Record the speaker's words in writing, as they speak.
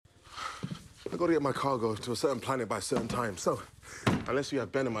I gotta get my cargo to a certain planet by a certain time. So, unless you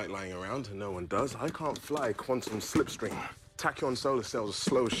have Benamite lying around, and no one does, I can't fly quantum slipstream. Tachyon solar cells are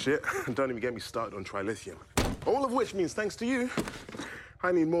slow as shit, and don't even get me started on trilithium. All of which means, thanks to you,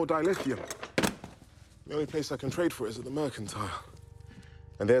 I need more dilithium. The only place I can trade for it is at the Mercantile.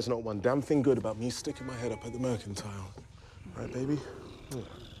 And there's not one damn thing good about me sticking my head up at the Mercantile. Right, baby? Yeah.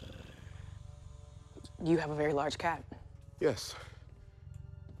 You have a very large cat. Yes.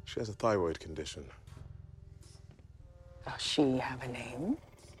 She has a thyroid condition. Does she have a name?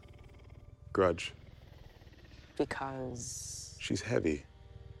 Grudge. Because... She's heavy.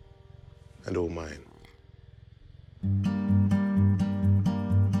 And all mine.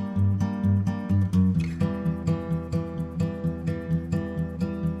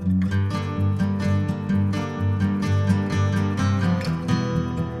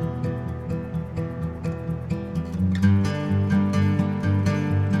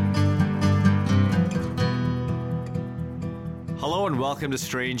 Hello and welcome to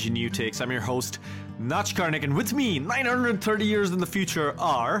Strange New Takes. I'm your host, Notch Karnik, and with me, 930 years in the future,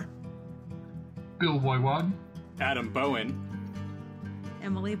 are... Bill Voivod, Adam Bowen,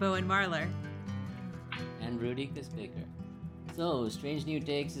 Emily Bowen Marlar, and Rudy Kisbaker. So, Strange New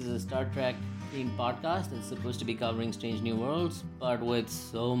Takes is a Star Trek themed podcast that's supposed to be covering strange new worlds, but with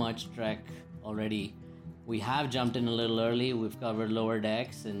so much Trek already. We have jumped in a little early, we've covered Lower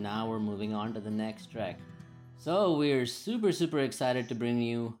Decks, and now we're moving on to the next Trek. So we're super excited to bring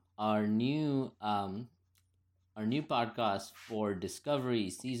you our new podcast for Discovery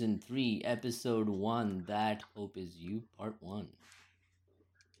Season 3, Episode 1, That Hope Is You, Part 1.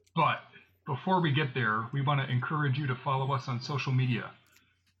 but before we get there, we want to encourage you to follow us on social media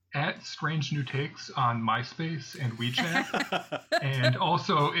at Strange New Takes on MySpace and WeChat, and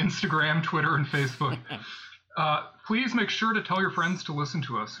also Instagram, Twitter, and Facebook. Please make sure to tell your friends to listen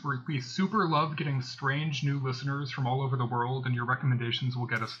to us. We super love getting strange new listeners from all over the world, and your recommendations will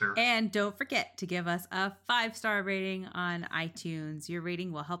get us there. and don't forget to give us a 5-star rating on iTunes. Your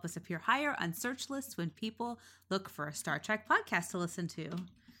rating will help us appear higher on search lists when people look for a Star Trek podcast to listen to.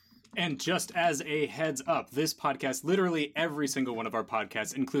 and just as a heads up, this podcast, literally every single one of our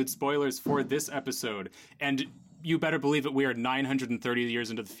podcasts, includes spoilers for this episode, and you better believe it, we are 930 years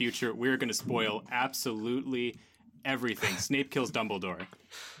into the future. We're going to spoil absolutely everything. Snape kills Dumbledore.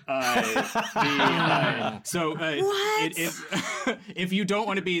 If you don't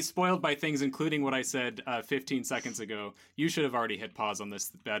want to be spoiled by things, including what I said 15 seconds ago, you should have already hit pause on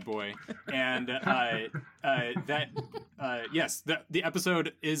this bad boy. And yes, the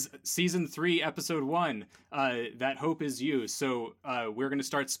episode is Season 3, Episode 1. That Hope Is You. So we're going to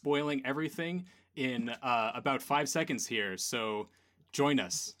start spoiling everything in about 5 seconds here. So join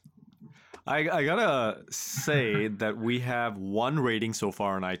us. I gotta say that we have one rating so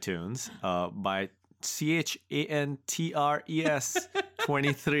far on iTunes by CHANTRES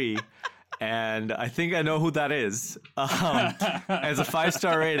 23, and I think I know who that is. As a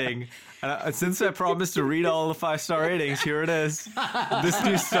 5-star rating, and since I promised to read all the 5-star ratings, here it is. This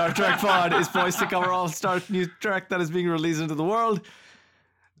new Star Trek pod is poised to cover all new Trek that is being released into the world.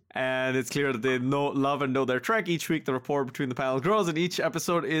 And it's clear that they love and know their Trek. Each week, the rapport between the panel grows, and each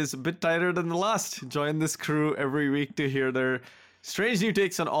episode is a bit tighter than the last. Join this crew every week to hear their strange new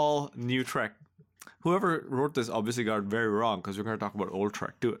takes on all new Trek. Whoever wrote this obviously got it very wrong, because we're going to talk about old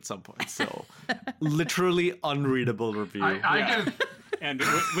Trek too at some point. So, literally unreadable review. And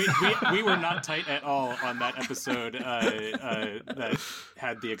we were not tight at all on that episode that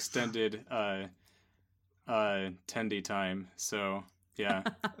had the extended Tendi time. So... yeah.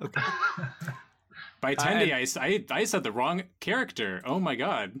 Okay. By Tendi, I said the wrong character. Oh my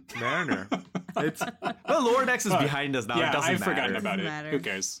god. Mariner. Well, Lower Decks is behind us now. Yeah, it doesn't I've matter. forgotten about it. Matter. Who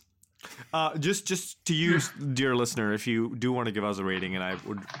cares? Just to you, dear listener, if you do want to give us a rating, and I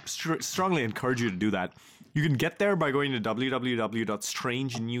would strongly encourage you to do that, you can get there by going to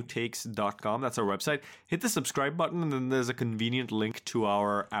www.strangenewtakes.com. That's our website. Hit the subscribe button, and then there's a convenient link to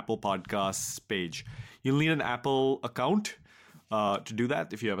our Apple Podcasts page. You'll need an Apple account to do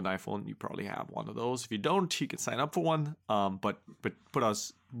that. If you have an iPhone, you probably have one of those. If you don't, you can sign up for one. But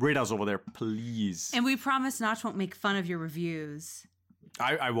rate us over there, please. And we promise Notch won't make fun of your reviews.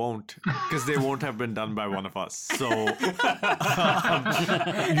 I won't, because they won't have been done by one of us. So That's it.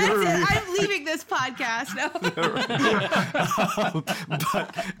 I'm leaving this podcast. No.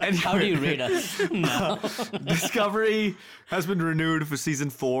 But anyway, How do you rate us? No. Discovery has been renewed for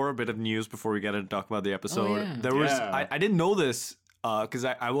season 4. A bit of news before we get into talk about the episode. yeah. There was I didn't know this because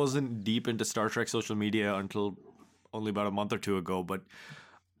I wasn't deep into Star Trek social media until only about a month or two ago, but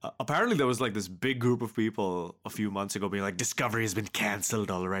apparently there was like this big group of people a few months ago being like, Discovery has been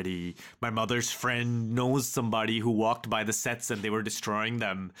canceled already. My mother's friend knows somebody who walked by the sets and they were destroying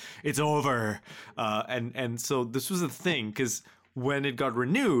them. It's over. And so this was a thing because when it got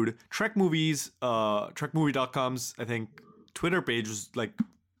renewed, Trek Movies, TrekMovie.com's, I think, Twitter page was like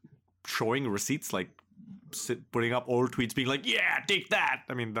showing receipts, like putting up old tweets being like, yeah, take that.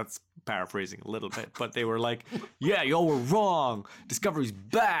 I mean, that's paraphrasing a little bit, but they were like, yeah, y'all were wrong. Discovery's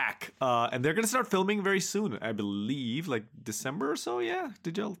back. And they're going to start filming very soon, I believe, like December or so. Yeah.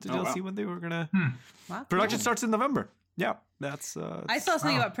 Did y'all see when they were going to? Wow, Production cool. starts in November. Yeah. That's. I saw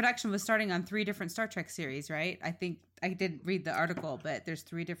something about production was starting on 3 different Star Trek series, right? I think I did read the article, but there's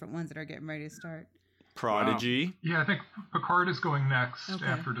 3 different ones that are getting ready to start. Prodigy. Wow. Yeah, I think Picard is going next Okay.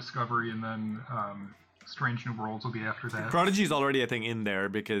 after Discovery, and then Strange New Worlds will be after that. Prodigy is already, I think, in there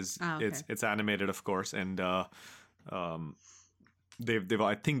because okay. it's animated, of course, and they've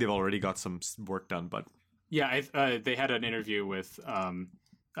I think they've already got some work done. But Yeah, they had an interview with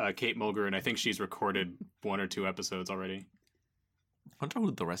Kate Mulgrew, and I think she's recorded 1 or 2 episodes already. I wonder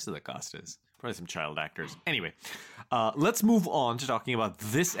who the rest of the cast is. Probably some child actors. Anyway, let's move on to talking about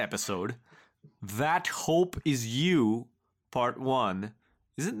this episode. That Hope Is You, Part 1.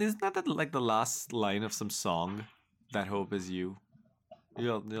 Isn't that like the last line of some song? That Hope Is You.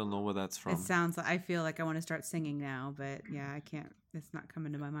 You'll know where that's from. It sounds like I feel like I want to start singing now, but yeah, I can't. It's not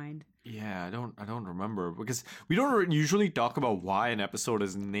coming to my mind. Yeah, I don't remember because we don't usually talk about why an episode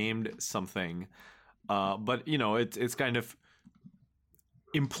is named something, but you know it's kind of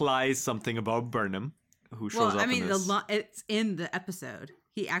implies something about Burnham, who shows up. I mean, in this. it's in the episode.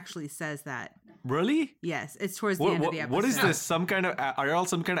 He actually says that. Really? Yes, it's towards the end of the episode. What is this? Some kind of are y'all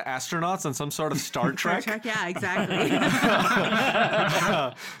some kind of astronauts on some sort of Star Trek? Star Trek, yeah, exactly.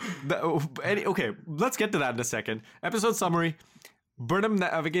 Okay, let's get to that in a second. Episode summary. Burnham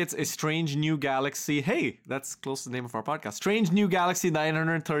navigates a strange new galaxy. Hey, that's close to the name of our podcast. Strange new galaxy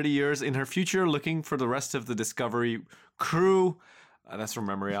 930 years in her future, looking for the rest of the Discovery crew. That's from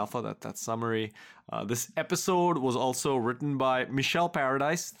Memory Alpha, that summary. This episode was also written by Michelle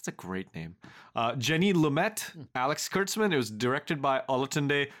Paradise. That's a great name. Jenny Lumet, Alex Kurtzman. It was directed by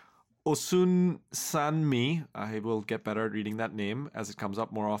Olatunde Osunsanmi. I will get better at reading that name as it comes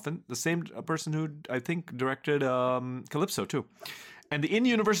up more often. The same person who I think directed Calypso too. And the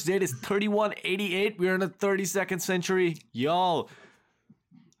in-universe date is 3188. We're in the 32nd century. Y'all,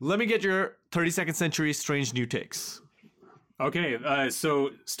 let me get your 32nd century strange new takes. Okay, so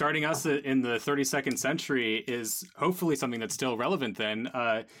starting us in the 32nd century is hopefully something that's still relevant then.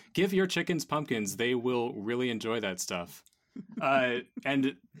 Give your chickens pumpkins. They will really enjoy that stuff.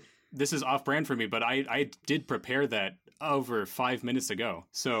 And this is off-brand for me, but I did prepare that over 5 minutes ago.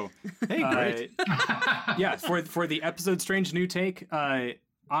 So, hey, great. Yeah, for the episode Strange New Take, I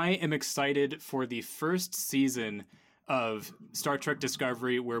am excited for the first season of Star Trek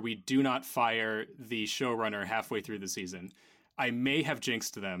Discovery where we do not fire the showrunner halfway through the season. I may have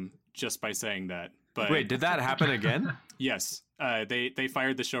jinxed them just by saying that. But wait, did that happen again? Yes, they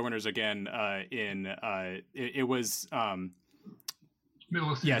fired the showrunners again. It was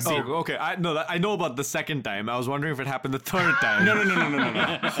Middle of season. yes. Oh, okay. I know about the second time. I was wondering if it happened the third time.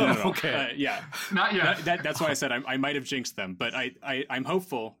 No. Okay. Yeah, Not yet. that's why I said I might have jinxed them, but I'm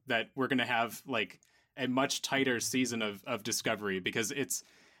hopeful that we're gonna have like a much tighter season of Discovery because it's.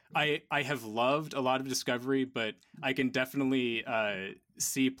 I have loved a lot of Discovery, but I can definitely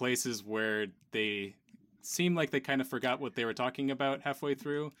see places where they seem like they kind of forgot what they were talking about halfway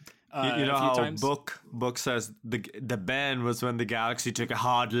through. You know a few how times. book says the bend was when the galaxy took a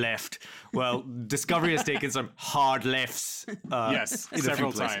hard left. Well, Discovery has taken some hard lefts. Yes, in a few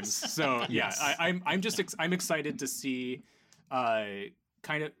several places. times. So Yes. yeah, I'm excited to see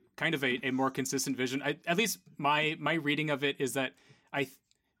kind of a more consistent vision. At least my reading of it is that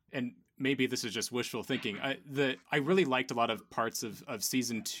and maybe this is just wishful thinking. I really liked a lot of parts of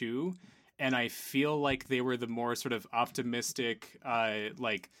season 2, and I feel like they were the more sort of optimistic,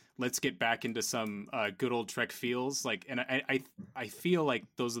 like let's get back into some good old Trek feels. Like, and I feel like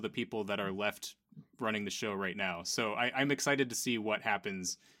those are the people that are left running the show right now. So I'm excited to see what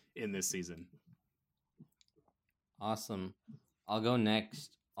happens in this season. Awesome. I'll go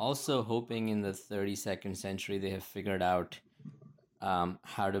next. Also hoping in the 32nd century they have figured out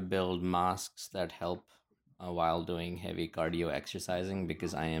how to build masks that help while doing heavy cardio exercising,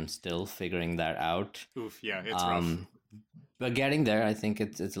 because I am still figuring that out. Oof, yeah, it's rough. But getting there, I think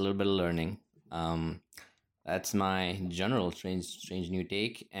it's a little bit of learning. That's my general strange new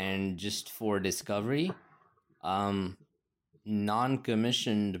take. And just for Discovery,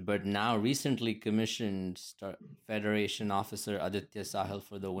 non-commissioned but now recently commissioned Federation officer Aditya Sahil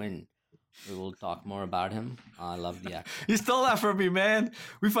for the win. We will talk more about him. I love the actor. You stole that from me, man.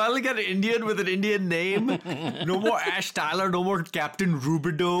 We finally got an Indian with an Indian name. No more Ash Tyler, no more Captain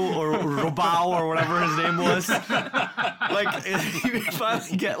Rubido or Robao or whatever his name was. Like, we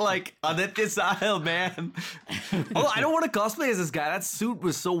finally get like Aditya Sahil, man. Oh, I don't want to cosplay as this guy. That suit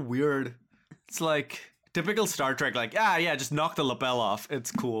was so weird. It's like typical Star Trek, like, yeah, just knock the lapel off.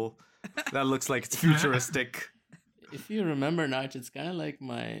 It's cool. That looks like it's futuristic. If you remember, Notch, it's kind of like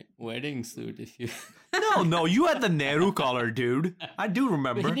my wedding suit. If you No, you had the Nehru collar, dude. I do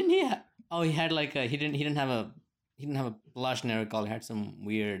remember. But he had like a he didn't have a plush Nehru collar. He had some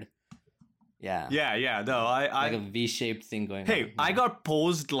weird, yeah. No, like a V-shaped thing going on. Hey, I got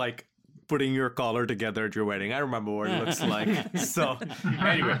posed like putting your collar together at your wedding. I remember what it looks like. So,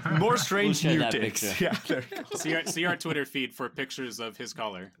 anyway, more strange We'll share new that takes. picture. Yeah, there you go. See our Twitter feed for pictures of his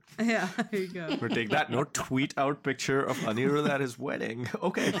collar. Yeah, there you go. Or take that. No, tweet out picture of Anirudh at his wedding.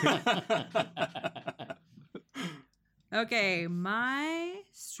 Okay. Okay, my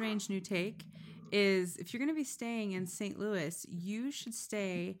strange new take is if you're going to be staying in St. Louis, you should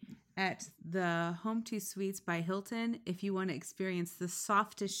stay at the Home 2 Suites by Hilton if you want to experience the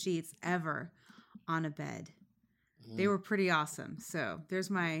softest sheets ever on a bed. They were pretty awesome. So that's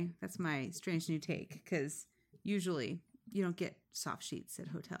my strange new take, because usually you don't get soft sheets at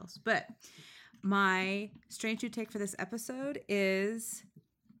hotels. But my strange new take for this episode is,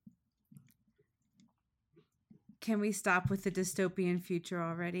 can we stop with the dystopian future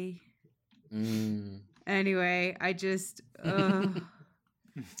already? Anyway, I just...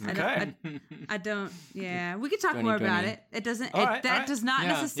 Okay. I don't. Yeah, we could talk more about it. It doesn't. That does not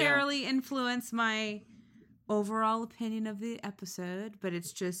necessarily influence my overall opinion of the episode, but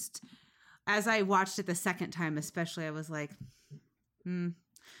it's just, as I watched it the second time, especially, I was like,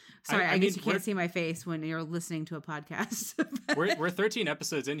 Sorry, I guess you can't see my face when you're listening to a podcast. we're 13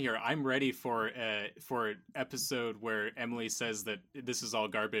 episodes in here. I'm ready for an episode where Emily says that this is all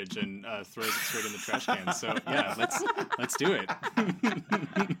garbage and throws it straight in the trash can. So yeah, let's do it.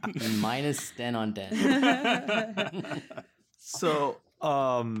 Minus 10 on 10. So,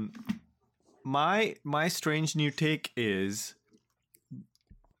 my strange new take is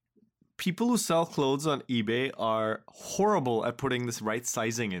people who sell clothes on eBay are horrible at putting this right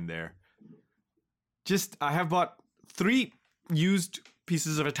sizing in there. I have bought 3 used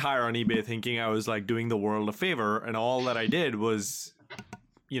pieces of attire on eBay thinking I was like doing the world a favor, and all that I did was,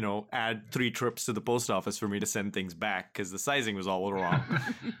 add 3 trips to the post office for me to send things back because the sizing was all wrong.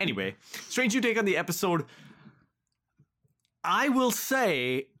 Anyway, strange new take on the episode. I will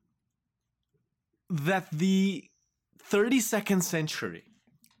say that the 32nd century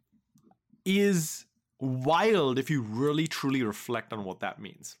is wild if you really truly reflect on what that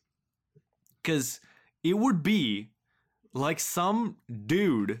means. Because it would be like some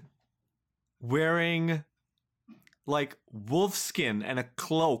dude wearing like wolf skin and a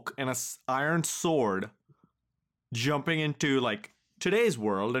cloak and a iron sword jumping into like today's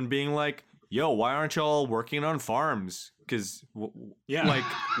world and being like, yo, why aren't y'all working on farms? Because like,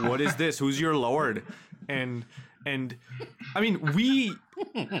 what is this? Who's your lord? And I mean, we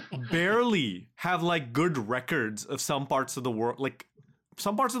barely have like good records of some parts of the world. Like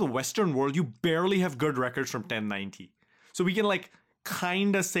some parts of the Western world, you barely have good records from 1090. So we can like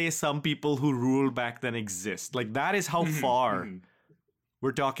kind of say some people who ruled back then exist. Like that is how far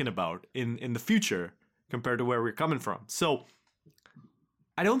we're talking about in the future compared to where we're coming from. So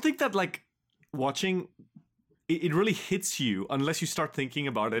I don't think that like watching it really hits you unless you start thinking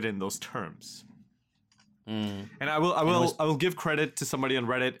about it in those terms. And I will give credit to somebody on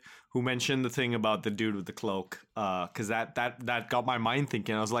Reddit who mentioned the thing about the dude with the cloak, because that got my mind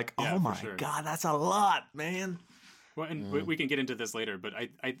thinking. I was like, oh my god, that's a lot, man. Well, and we can get into this later, but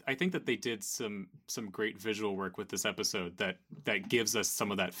I think that they did some great visual work with this episode that gives us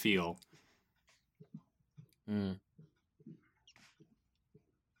some of that feel. Okay.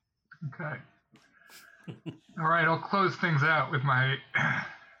 All right, I'll close things out with my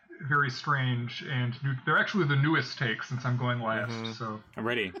very strange and new, they're actually the newest take since I'm going last. So I'm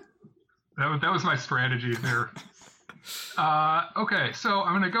ready. That was my strategy there. Okay, so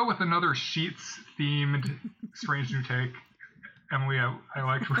I'm going to go with another Sheets themed strange new take. Emily, I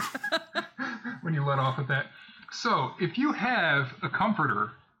liked when you let off with that. So if you have a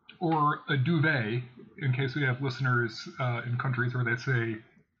comforter or a duvet, in case we have listeners in countries where they say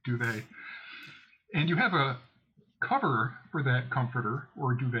duvet, and you have a cover for that comforter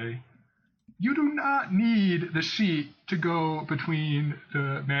or duvet, you do not need the sheet to go between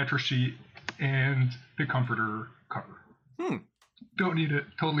the mattress sheet and the comforter cover. Don't need it.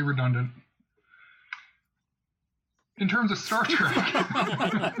 Totally redundant. In terms of Star Trek,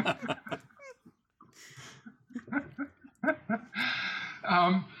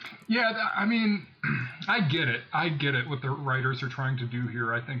 I mean, I get it. I get it what the writers are trying to do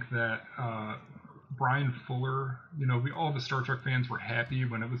here. I think that Brian Fuller, all the Star Trek fans were happy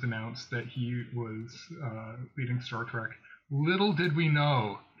when it was announced that he was leading Star Trek. Little did we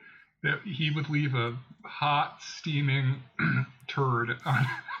know that he would leave a hot, steaming turd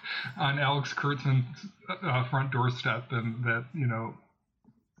on Alex Kurtzman's front doorstep, and that,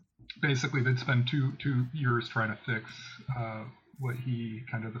 basically they'd spend two years trying to fix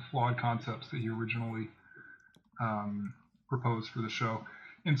the flawed concepts that he originally proposed for the show.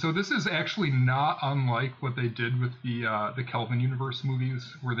 And so this is actually not unlike what they did with the Kelvin Universe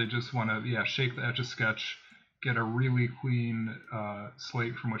movies, where they just want to shake the Etch-a-Sketch, get a really clean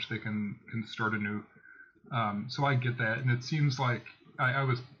slate from which they can start anew. So I get that, and it seems like I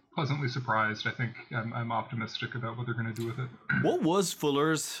was pleasantly surprised. I think I'm optimistic about what they're going to do with it. What was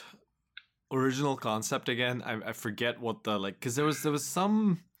Fuller's original concept again? I forget what because there's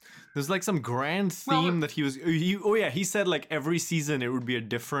some grand theme that he said like every season it would be a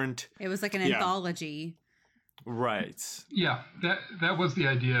different. It was like an anthology. Right. Yeah, that was the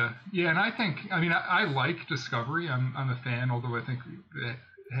idea. Yeah, and I like Discovery. I'm a fan, although I think it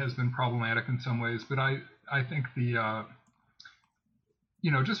has been problematic in some ways. But I think the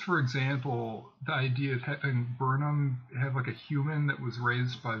just for example, the idea of having Burnham have like a human that was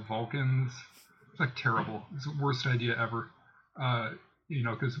raised by Vulcans, it's like terrible. It's the worst idea ever.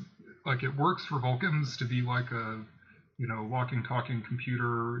 Because like it works for Vulcans to be like a walking, talking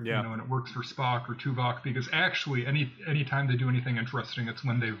computer, and it works for Spock or Tuvok, because actually any time they do anything interesting, it's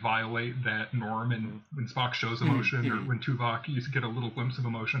when they violate that norm, and when Spock shows emotion or when Tuvok, you get a little glimpse of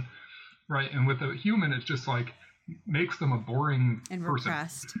emotion, right? And with a human, it's just like makes them a boring and person.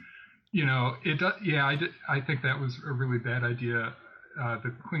 Repressed. It does. Yeah, I think that was a really bad idea.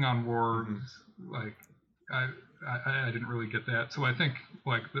 The Klingon War was like, I didn't really get that. So I think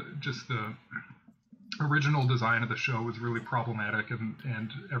like the original design of the show was really problematic,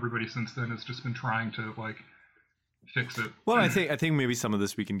 and everybody since then has just been trying to like fix it. Well, I think maybe some of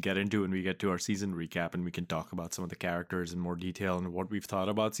this we can get into when we get to our season recap, and we can talk about some of the characters in more detail and what we've thought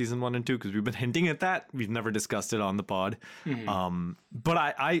about season 1 and 2, because we've been hinting at that. We've never discussed it on the pod. But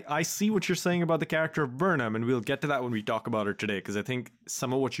I see what you're saying about the character of Burnham, and we'll get to that when we talk about her today, because I think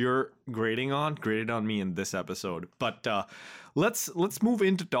some of what you're graded on me in this episode. But let's move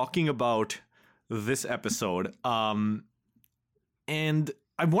into talking about this episode. And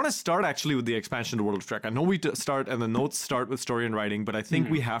I want to start actually with the expansion to World of Trek. I know we start and the notes start with story and writing, but I think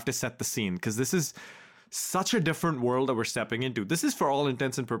we have to set the scene, because this is such a different world that we're stepping into. This is for all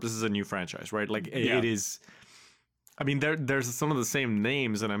intents and purposes a new franchise, right? Like it is. I mean, there's some of the same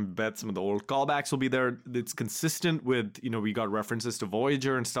names, and I bet some of the old callbacks will be there. It's consistent with, we got references to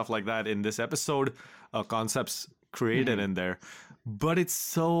Voyager and stuff like that in this episode, concepts created in there. But it's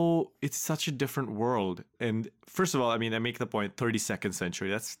such a different world. And first of all, I mean, I make the point 32nd century.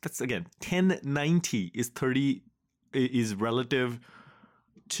 That's again, 1090 is relative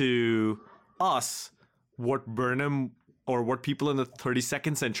to us what Burnham or what people in the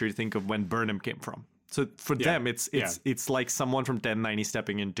 32nd century think of when Burnham came from. So for them, it's like someone from 1090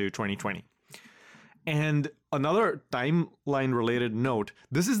 stepping into 2020. And another timeline-related note,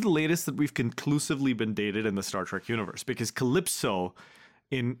 this is the latest that we've conclusively been dated in the Star Trek universe, because Calypso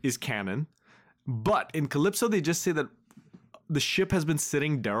is canon. But in Calypso, they just say that the ship has been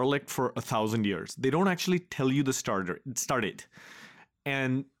sitting derelict for 1,000 years. They don't actually tell you the start date.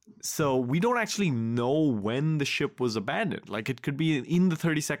 And so we don't actually know when the ship was abandoned. Like, it could be in the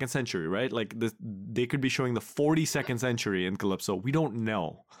 32nd century, right? Like, they could be showing the 42nd century in Calypso. We don't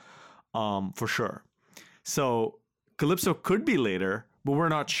know for sure. So Calypso could be later, but we're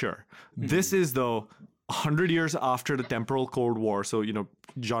not sure. This is, though, 100 years after the temporal Cold War. So,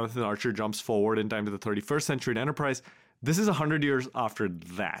 Jonathan Archer jumps forward in time to the 31st century in Enterprise. This is 100 years after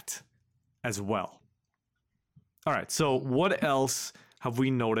that as well. All right. So what else have we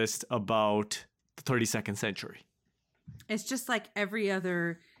noticed about the 32nd century? It's just like every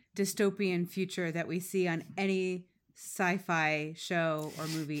other dystopian future that we see on any sci-fi show or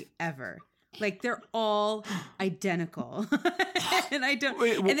movie ever. Like, they're all identical. And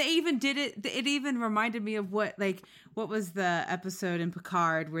and they even did it even reminded me of what was the episode in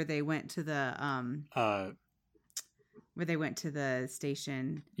Picard where they went to the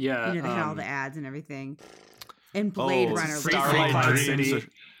station. Yeah. They had all the ads and everything. And Blade Runner. Starlight City.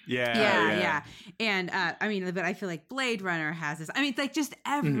 Yeah. And but I feel like Blade Runner has this. I mean, it's like just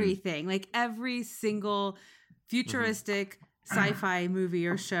everything, like every single futuristic sci-fi movie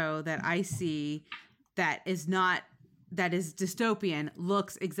or show that I see that is dystopian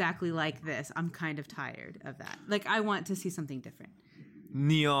looks exactly like this, I'm kind of tired of that. Like, I want to see something different.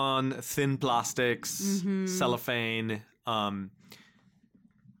 Neon, thin plastics, cellophane,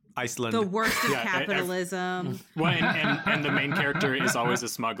 Iceland. The worst of capitalism. Well, and the main character is always a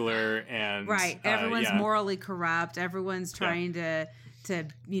smuggler, and Right. Everyone's morally corrupt. Everyone's trying to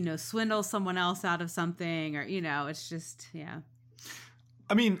swindle someone else out of something, or it's just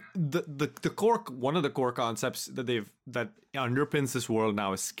I mean, the core, one of the core concepts that underpins this world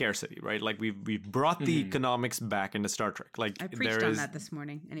now is scarcity, right? Like we've brought the economics back into Star Trek. Like I preached on that this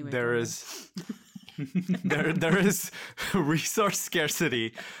morning. Anyway, there is resource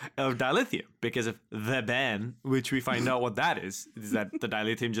scarcity of dilithium because of the ban, which we find out what that is that the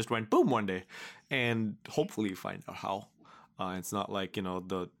dilithium just went boom one day, and hopefully find out how. It's not like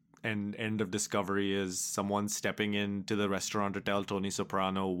the end of Discovery is someone stepping into the restaurant to tell Tony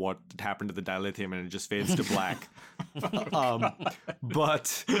Soprano what happened to the dilithium and it just fades to black.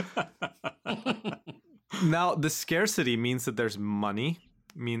 But now the scarcity means that there's money,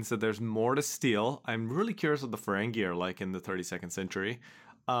 means that there's more to steal. I'm really curious what the Ferengi are like in the 32nd century.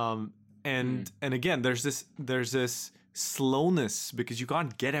 And again, there's this slowness because you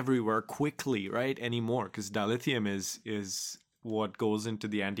can't get everywhere quickly, right, anymore, because dilithium is what goes into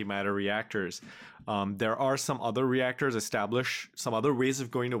the antimatter reactors. There are some other reactors established, some other ways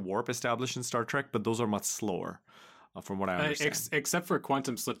of going to warp established in Star Trek, but those are much slower, from what I understand. Except for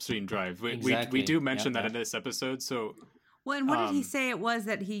quantum slipstream drive. Exactly. We do mention that in this episode. So, well, and what did he say it was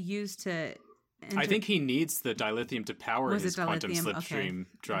that he used to? I think he needs the dilithium to power his quantum slipstream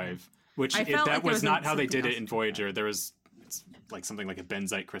drive, which that was not how they did it in Voyager. There was like something like a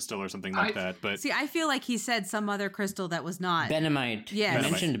benzite crystal or something like that. But see, I feel like he said some other crystal that was not Benamite. Yeah, he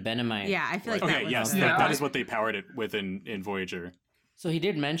mentioned Benamite. Yeah, I feel like okay, that was yes, that is what they powered it with in Voyager. So he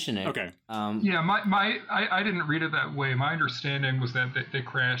did mention it. Okay. I didn't read it that way. My understanding was that they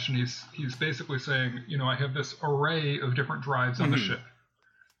crashed, and he's basically saying, I have this array of different drives on the ship.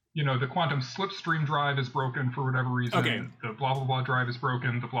 The quantum slipstream drive is broken for whatever reason. Okay. The blah blah blah drive is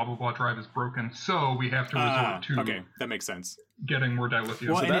broken. The blah blah blah drive is broken. So we have to resort to okay, that makes sense. Getting more dilithium.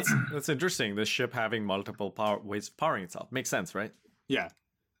 Well, so that's interesting. The ship having multiple ways of powering itself makes sense, right? Yeah.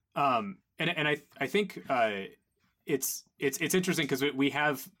 And I think it's interesting because we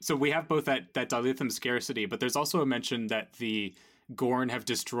have both that dilithium scarcity, but there's also a mention that the Gorn have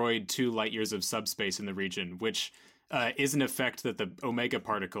destroyed 2 light years of subspace in the region, which is an effect that the Omega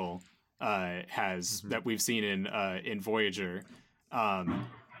particle has that we've seen in Voyager.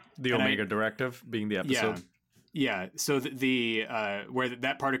 The Omega Directive being the episode. Yeah. So the where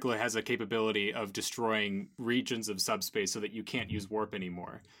that particle has a capability of destroying regions of subspace so that you can't use warp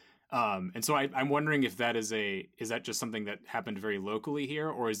anymore. And so I'm wondering if that is that just something that happened very locally here,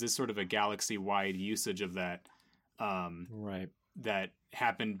 or is this sort of a galaxy-wide usage of that? Right. That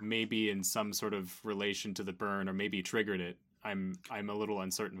happened maybe in some sort of relation to the burn, or maybe triggered it. I'm a little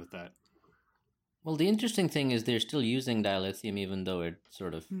uncertain with that. Well, the interesting thing is they're still using dilithium, even though it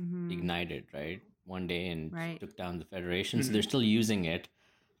sort of ignited, right, one day and took down the Federation. So they're still using it.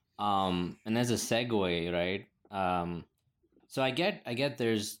 And as a segue, right? So I get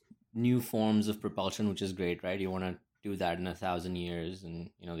there's new forms of propulsion, which is great, right? You want to do that in 1,000 years, and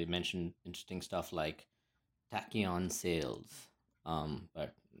they mentioned interesting stuff like tachyon sails.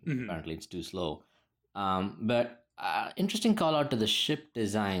 But apparently it's too slow. But interesting call out to the ship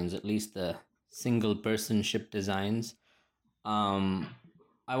designs, at least the single-person ship designs. I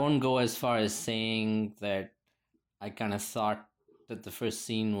won't go as far as saying that I kind of thought that the first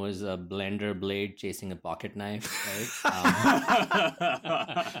scene was a blender blade chasing a pocket knife, right?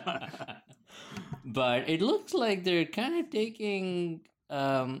 But it looks like they're kind of taking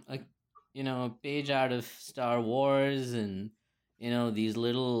a page out of Star Wars, and these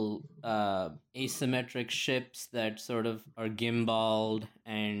little asymmetric ships that sort of are gimbaled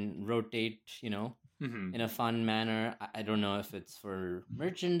and rotate, in a fun manner. I don't know if it's for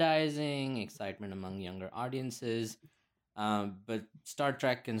merchandising, excitement among younger audiences, but Star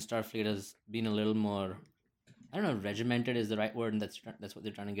Trek and Starfleet has been a little more, I don't know if regimented is the right word, and that's what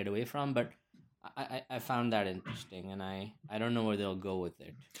they're trying to get away from, but I found that interesting, and I don't know where they'll go with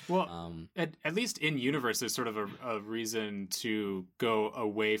it. Well, at least in universe, there's sort of a reason to go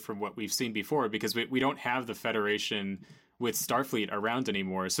away from what we've seen before, because we don't have the Federation with Starfleet around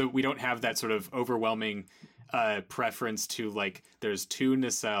anymore. So we don't have that sort of overwhelming preference to, like, there's 2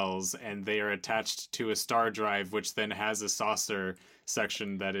 nacelles and they are attached to a star drive, which then has a saucer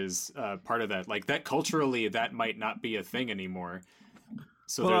section that is part of that. Like, that culturally, that might not be a thing anymore.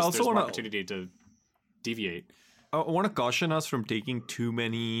 So there's more opportunity to... deviate. I want to caution us from taking too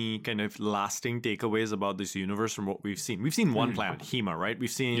many kind of lasting takeaways about this universe from what we've seen. We've seen one planet, Hema, right? We've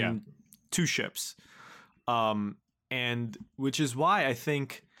seen 2 ships. And which is why I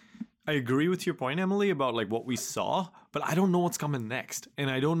think I agree with your point, Emily, about like what we saw, but I don't know what's coming next. And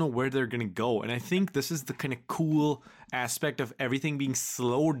I don't know where they're going to go. And I think this is the kind of cool aspect of everything being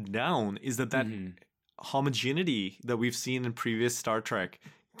slowed down, is that homogeneity that we've seen in previous Star Trek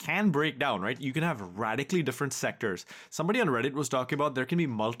can break down, right? You can have radically different sectors. Somebody on Reddit was talking about there can be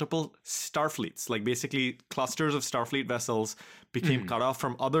multiple Starfleets, like basically clusters of Starfleet vessels became cut off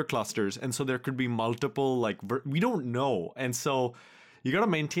from other clusters. And so there could be multiple, like, we don't know. And so you got to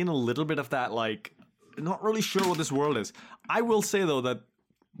maintain a little bit of that, like, not really sure what this world is. I will say, though, that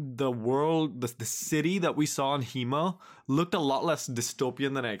the world, the city that we saw in Hema looked a lot less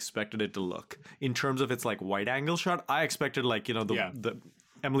dystopian than I expected it to look in terms of its like wide angle shot. I expected like, you know, the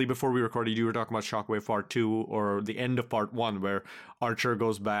Emily, before we recorded, you were talking about Shockwave Part 2 or the end of Part 1 where Archer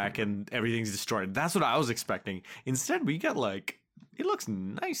goes back and everything's destroyed. That's what I was expecting. Instead, we get like, it looks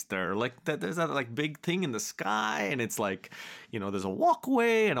nice there. Like that, there's that like big thing in the sky and it's like, you know, there's a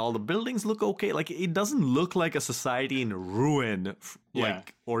walkway and all the buildings look okay. Like it doesn't look like a society in ruin,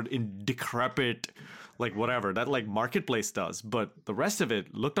 like, or in decrepit, like whatever that like Marketplace does. But the rest of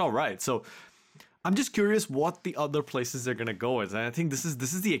it looked all right. So I'm just curious what the other places they're gonna go with, and I think this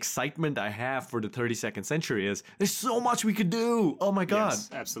is the excitement I have for the 32nd century. Is there's so much we could do. Oh my god! Yes,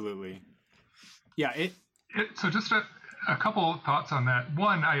 absolutely. Yeah. So just a couple thoughts on that.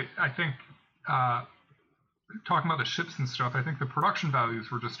 One, I think talking about the ships and stuff, I think the production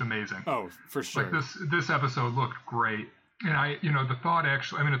values were just amazing. Oh, for sure. Like this episode looked great, and the thought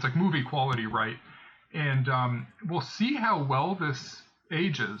actually, I mean, it's like movie quality, right? And we'll see how well this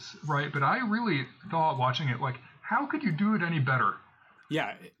ages, right? But I really thought watching it, like, how could you do it any better?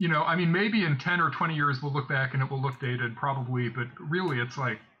 Yeah. You know, I mean, maybe in 10 or 20 years we'll look back and it will look dated, probably, but really it's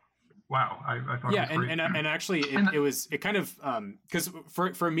like, wow, I thought it was great. and actually it kind of, because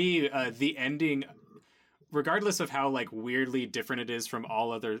for me, the ending, regardless of how like weirdly different it is from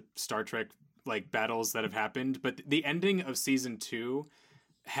all other Star Trek like battles that have happened, but the ending of season 2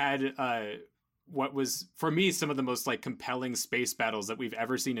 had what was for me some of the most like compelling space battles that we've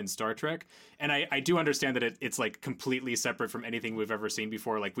ever seen in Star Trek. And I do understand that it's like completely separate from anything we've ever seen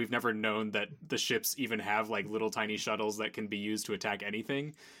before. Like we've never known that the ships even have like little tiny shuttles that can be used to attack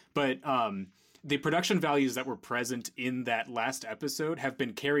anything. But the production values that were present in that last episode have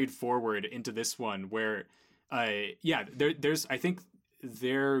been carried forward into this one where there's I think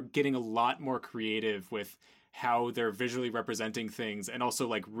they're getting a lot more creative with how they're visually representing things and also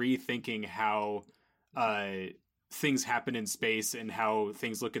like rethinking how things happen in space and how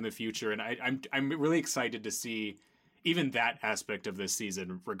things look in the future. And I'm really excited to see even that aspect of this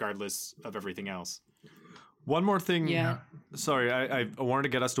season, regardless of everything else. One more thing. Yeah. Sorry, I wanted to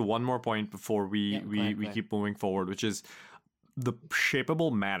get us to one more point before we keep moving forward, which is the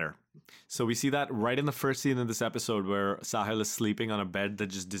shapeable matter. So we see that right in the first scene of this episode where Sahil is sleeping on a bed that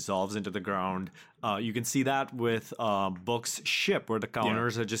just dissolves into the ground. You can see that with Book's ship where the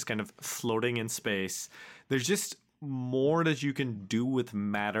counters are just kind of floating in space. There's just more that you can do with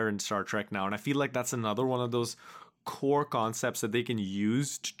matter in Star Trek now. And I feel like that's another one of those core concepts that they can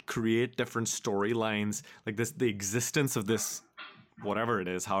use to create different storylines, like the existence of this, whatever it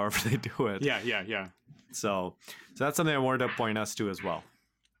is, however they do it. Yeah. So that's something I wanted to point us to as well.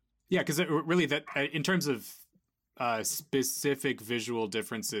 Yeah, because really that in terms of specific visual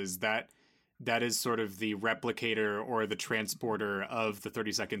differences, that is sort of the replicator or the transporter of the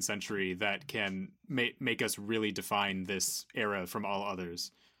 32nd century that can make us really define this era from all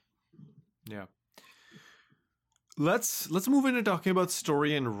others. Yeah. Let's move into talking about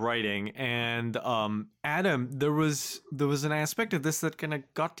story and writing. And Adam, there was an aspect of this that kind of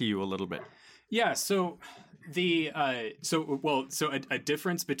got to you a little bit. Yeah. So a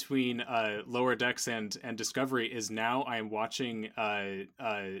difference between Lower Decks and Discovery is now I'm watching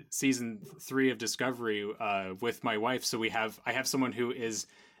season 3 of Discovery with my wife. So I have someone who is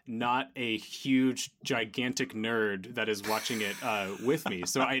not a huge gigantic nerd that is watching it with me.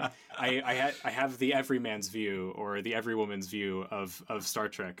 So I have the everyman's view or the everywoman's view of Star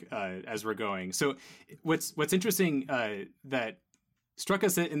Trek as we're going. So what's interesting that struck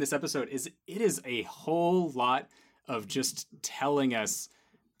us in this episode is it is a whole lot of just telling us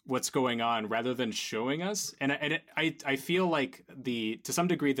what's going on rather than showing us. And I feel like to some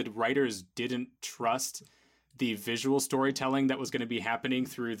degree the writers didn't trust the visual storytelling that was going to be happening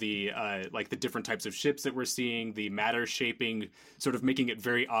through the the different types of ships that we're seeing, the matter shaping, sort of making it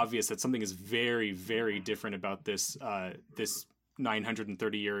very obvious that something is very, very different about this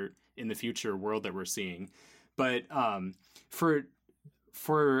 930 year in the future world that we're seeing. But for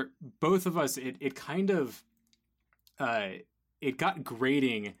both of us, it kind of it got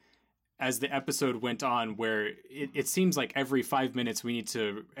grating as the episode went on, where it seems like every 5 minutes we need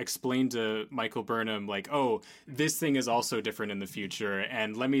to explain to Michael Burnham, like, oh, this thing is also different in the future,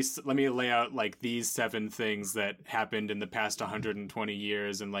 and let me lay out like these 7 things that happened in the past 120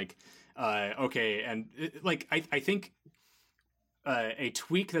 years, and like, okay, and like I think a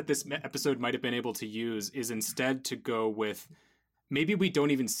tweak that this episode might have been able to use is instead to go with, maybe we don't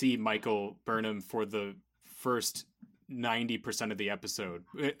even see Michael Burnham for the first 90% of the episode.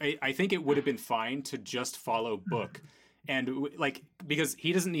 I think it would have been fine to just follow Book, and like, because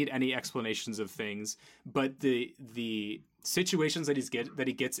he doesn't need any explanations of things, but the situations that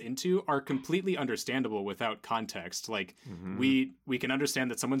he gets into are completely understandable without context. Like, we can understand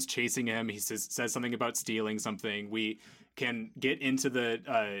that someone's chasing him. He says something about stealing something. We can get into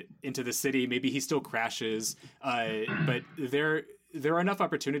the city. Maybe he still crashes, but there are enough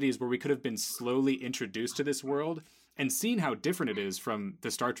opportunities where we could have been slowly introduced to this world and seen how different it is from the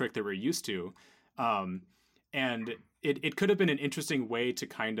Star Trek that we're used to. And it could have been an interesting way to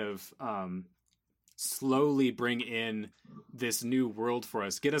kind of slowly bring in this new world for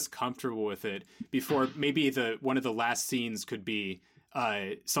us, get us comfortable with it before maybe one of the last scenes could be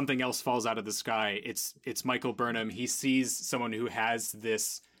something else falls out of the sky. It's Michael Burnham. He sees someone who has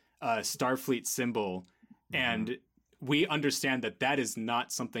this Starfleet symbol, and we understand that is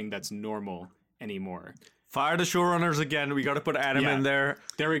not something that's normal anymore. Fire the showrunners again. We got to put Adam in there.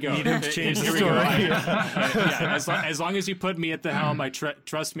 There we go. Need him to change the Here we story. go. As long as you put me at the helm,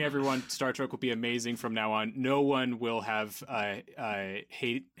 trust me, everyone. Star Trek will be amazing from now on. No one will have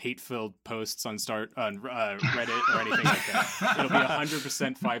hate-filled posts on Reddit or anything like that. It'll be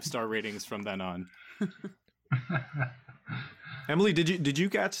 100% 5-star ratings from then on. Emily, did you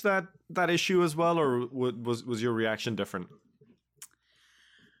catch that issue as well, or was your reaction different?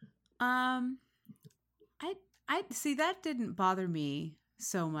 I see, that didn't bother me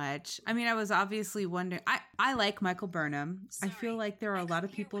so much. I mean, I was obviously wondering. I like Michael Burnham. I feel like there are a lot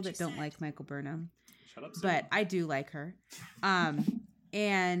of people that don't like Michael Burnham. Shut up, but I do like her.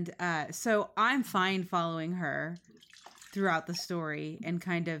 So I'm fine following her throughout the story and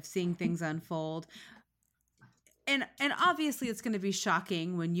kind of seeing things unfold. And obviously it's going to be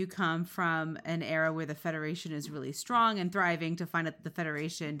shocking when you come from an era where the Federation is really strong and thriving to find out that the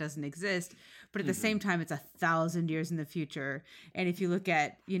Federation doesn't exist. But at the same time, it's 1,000 years in the future. And if you look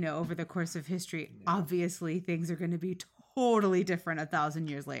at, over the course of history, obviously things are going to be totally different 1,000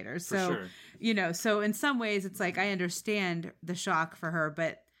 years later. So, sure. So in some ways it's like, I understand the shock for her,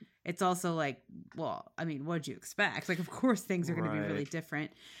 but it's also like, well, I mean, what'd you expect? Like, of course things are going to be really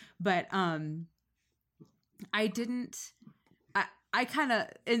different. But, I kind of,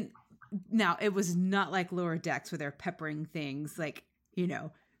 and now it was not like Lower Decks where they're peppering things like,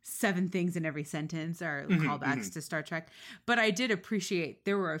 7 things in every sentence are callbacks to Star Trek. But I did appreciate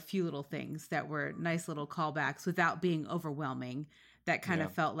there were a few little things that were nice little callbacks without being overwhelming, that kind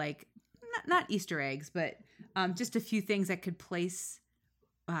of felt like not Easter eggs, but just a few things that could place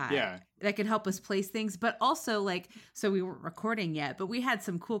that could help us place things. But also, like, so we weren't recording yet, but we had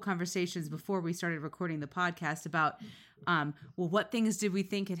some cool conversations before we started recording the podcast about well, what things did we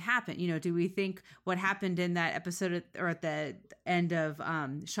think had happened? Do we think what happened in that episode or at the end of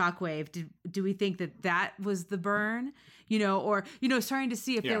Shockwave, do we think that was the burn? Or starting to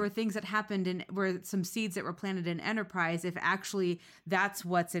see if there were things that happened and were some seeds that were planted in Enterprise, if actually that's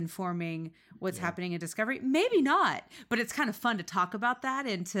what's informing what's happening in Discovery. Maybe not, but it's kind of fun to talk about that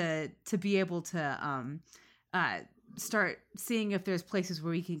and to be able to start seeing if there's places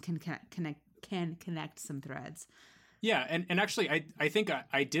where we can connect some threads. Yeah, and actually, I think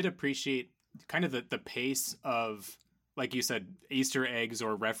I did appreciate kind of the pace of, like you said, Easter eggs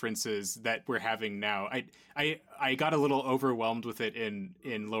or references that we're having now. I got a little overwhelmed with it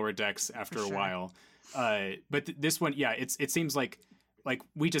in Lower Decks after a while, but this one, it seems like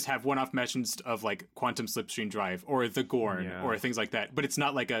we just have one-off mentions of like quantum slipstream drive or the Gorn or things like that. But it's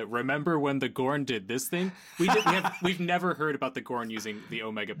not like remember when the Gorn did this thing? We've never heard about the Gorn using the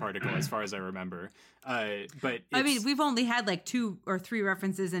Omega particle as far as I remember. But I mean, we've only had like 2 or 3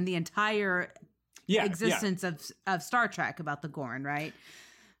 references in the entire existence of Star Trek about the Gorn, right?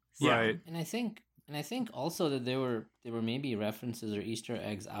 Right. And I think also that there were maybe references or Easter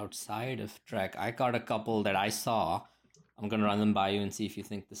eggs outside of Trek. I got a couple that I saw. I'm going to run them by you and see if you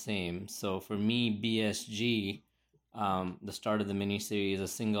think the same. So for me, BSG, the start of the miniseries, a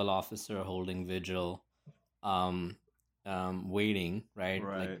single officer holding vigil. waiting, right?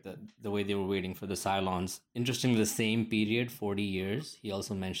 Right. Like the way they were waiting for the Cylons. Interestingly, the same period, 40 years. He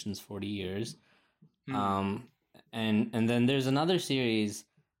also mentions 40 years. And then there's another series,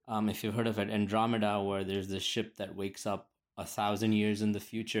 if you've heard of it, Andromeda, where there's this ship that wakes up 1,000 years in the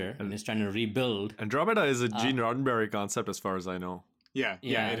future and is trying to rebuild. Andromeda is a Gene Roddenberry concept, as far as I know. Yeah,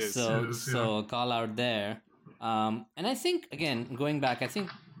 it is. So a call out there. And I think, again, going back, I think,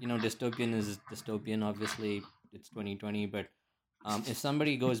 dystopian is dystopian, obviously. It's 2020, but if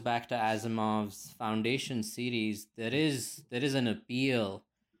somebody goes back to Asimov's Foundation series, there is an appeal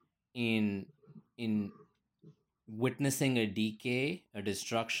in witnessing a decay, a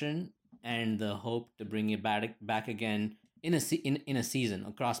destruction, and the hope to bring it back again in a season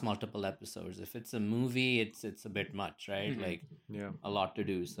across multiple episodes. If it's a movie, it's a bit much, right? Like a lot to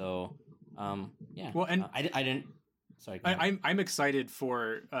do. So yeah. Well, and I didn't. Sorry. I'm excited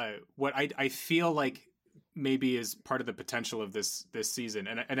for what I feel like maybe is part of the potential of this season,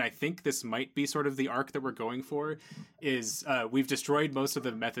 and I think this might be sort of the arc that we're going for. Is we've destroyed most of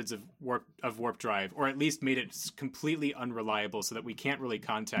the methods of warp drive, or at least made it completely unreliable, so that we can't really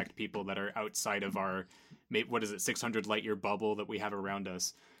contact people that are outside of our 600 light year bubble that we have around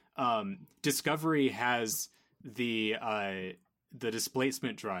us. Discovery has the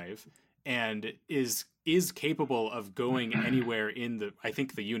displacement drive and is capable of going anywhere in the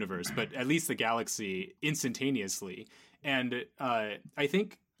universe, but at least the galaxy, instantaneously. And I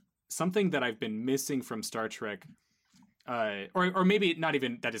think something that I've been missing from Star Trek, or maybe not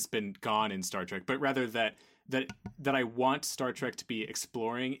even that it's been gone in Star Trek, but rather that I want Star Trek to be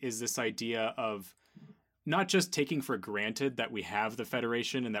exploring, is this idea of not just taking for granted that we have the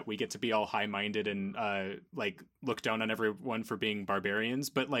Federation and that we get to be all high-minded and like look down on everyone for being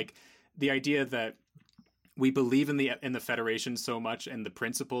barbarians, but like the idea that we believe in the Federation so much and the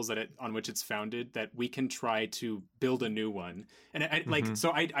principles on which it's founded, that we can try to build a new one. And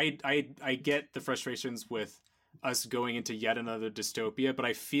I get the frustrations with us going into yet another dystopia, but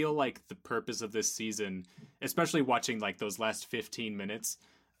I feel like the purpose of this season, especially watching like those last 15 minutes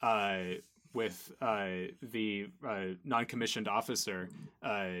with the non-commissioned officer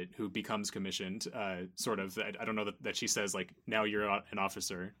who becomes commissioned, sort of. I don't know that she says like, now you're an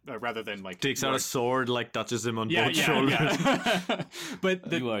officer, rather than like takes out a sword, like touches him on both shoulders. Yeah. But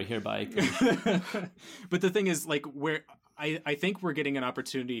you are hereby. But the thing is, like, where I think we're getting an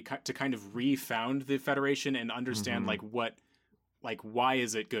opportunity to kind of refound the Federation and understand why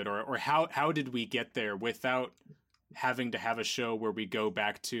is it good, or how did we get there without having to have a show where we go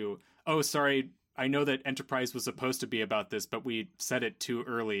back to, oh, sorry, I know that Enterprise was supposed to be about this, but we said it too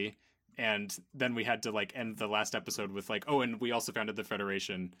early, and then we had to like end the last episode with like, oh, and we also founded the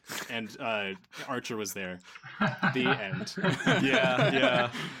Federation, and Archer was there. The end.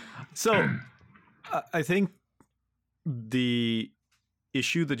 Yeah. So I think the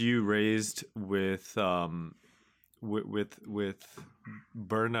issue that you raised with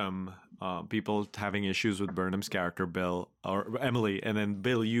Burnham, people having issues with Burnham's character, Bill or Emily, and then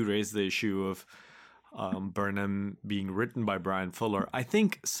Bill, you raised the issue of Burnham being written by Brian Fuller. I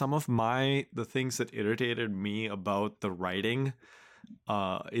think some of the things that irritated me about the writing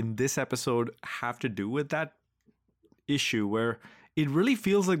in this episode have to do with that issue, where it really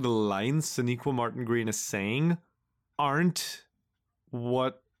feels like the lines Sonequa Martin Green is saying aren't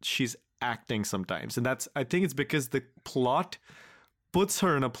what she's acting sometimes. And I think it's because the plot puts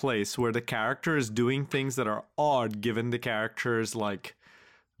her in a place where the character is doing things that are odd given the character's like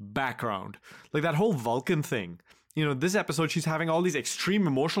background. Like that whole Vulcan thing. This episode she's having all these extreme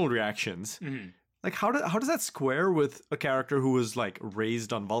emotional reactions. Mm-hmm. Like how does that square with a character who was like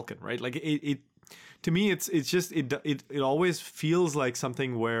raised on Vulcan, right? Like it to me it's just it always feels like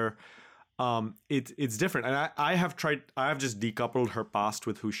something where it's different. And I have just decoupled her past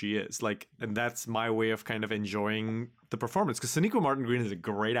with who she is. Like, and that's my way of kind of enjoying the performance. Because Sonequa Martin Green is a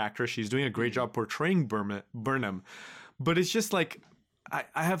great actress. She's doing a great job portraying Burnham. But it's just like,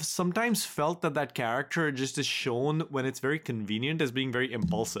 I have sometimes felt that character just is shown when it's very convenient as being very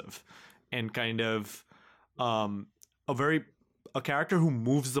impulsive and kind of a character who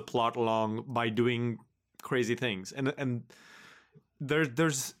moves the plot along by doing crazy things. And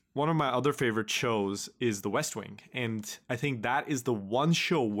there's one of my other favorite shows is The West Wing. And I think that is the one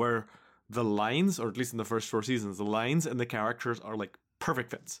show where the lines, or at least in the first 4 seasons, the lines and the characters are like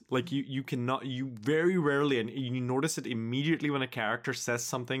perfect fits. Like you very rarely, and you notice it immediately when a character says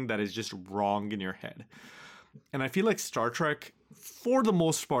something that is just wrong in your head. And I feel like Star Trek, for the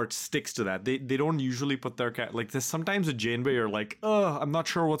most part, sticks to that. They don't usually put their like there's sometimes with Janeway you're like, I'm not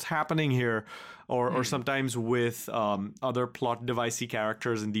sure what's happening here, or sometimes with other plot devicey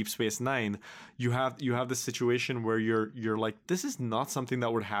characters in Deep Space Nine, you have this situation where you're like, this is not something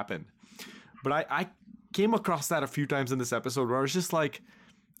that would happen. But I came across that a few times in this episode where I was just like,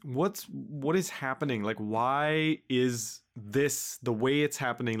 what is happening? Like, why is this the way it's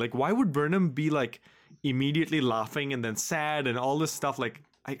happening? Like, why would Burnham be like immediately laughing and then sad and all this stuff? Like,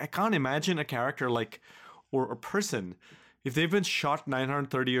 I can't imagine a character like, or a person, if they've been shot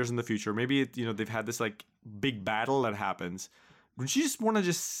 930 years in the future, maybe they've had this like big battle that happens. Would you just want to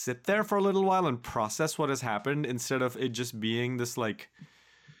just sit there for a little while and process what has happened instead of it just being this like,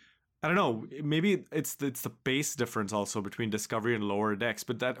 I don't know, maybe it's the pace difference also between Discovery and Lower Decks,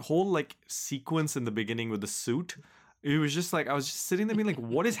 but that whole like sequence in the beginning with the suit, it was just like, I was just sitting there being like,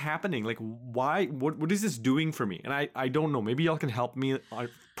 what is happening? Like, why, what is this doing for me? And I don't know, maybe y'all can help me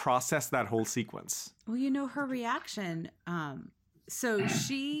process that whole sequence. Well, her reaction, so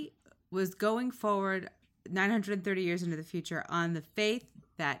she was going forward 930 years into the future on the faith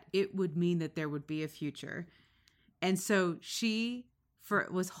that it would mean that there would be a future. And so she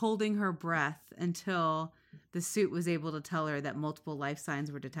was holding her breath until the suit was able to tell her that multiple life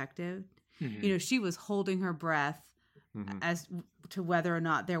signs were detected. Mm-hmm. She was holding her breath as to whether or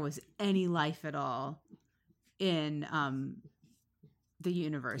not there was any life at all in the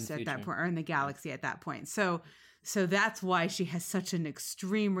universe at that point, or in the galaxy at that point. So that's why she has such an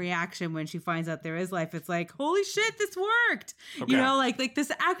extreme reaction when she finds out there is life. It's like, holy shit, this worked. Okay. Like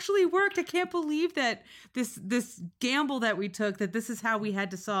this actually worked. I can't believe that this gamble that we took, that this is how we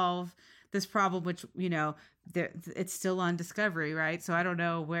had to solve this problem, which, it's still on Discovery, right? So I don't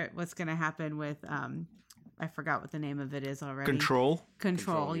know what's going to happen with, I forgot what the name of it is already. Control,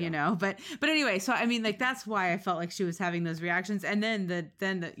 yeah. But anyway, so I mean, like, that's why I felt like she was having those reactions. And then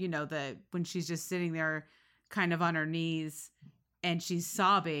the when she's just sitting there kind of on her knees and she's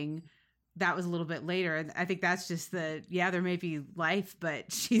sobbing, that was a little bit later. And I think that's just there may be life,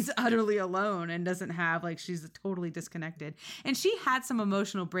 but she's utterly alone and doesn't have, like, she's totally disconnected. And she had some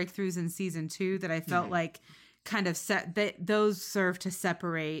emotional breakthroughs in season 2 that I felt like kind of those serve to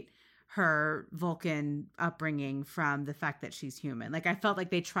separate her Vulcan upbringing from the fact that she's human. Like, I felt like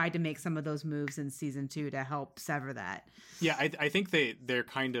they tried to make some of those moves in season 2 to help sever that. Yeah, I think they're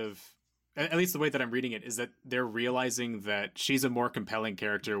kind of, at least the way that I'm reading it, is that they're realizing that she's a more compelling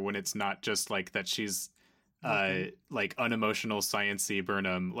character when it's not just like that she's like unemotional sciencey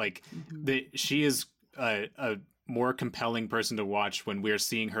Burnham. Like, she is a more compelling person to watch when we're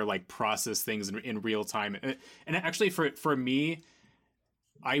seeing her like process things in real time. And actually for me,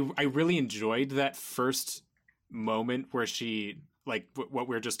 I really enjoyed that first moment where she, like what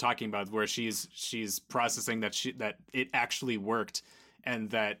we were just talking about, where she's processing that it actually worked,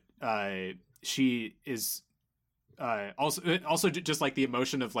 and that she is also just like the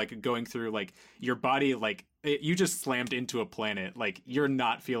emotion of like going through, like, your body, like you just slammed into a planet, like you're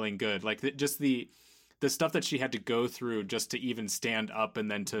not feeling good, like just the stuff that she had to go through just to even stand up and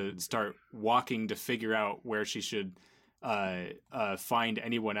then to start walking to figure out where she should find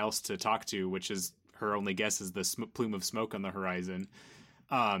anyone else to talk to, which is her only guess is the plume of smoke on the horizon.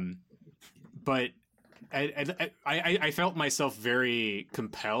 But I felt myself very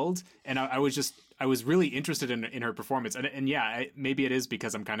compelled, and I was really interested in her performance. And yeah, maybe it is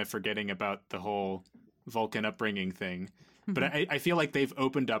because I'm kind of forgetting about the whole Vulcan upbringing thing. But I feel like they've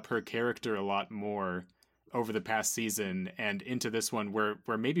opened up her character a lot more over the past season and into this one, where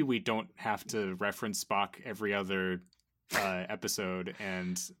maybe we don't have to reference Spock every other episode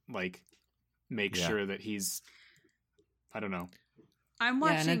and like make sure that he's, I don't know. I'm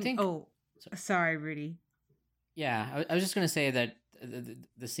watching. Sorry, Rudy. Yeah, I was just gonna say that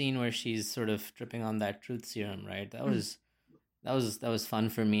the scene where she's sort of tripping on that truth serum, right? That was fun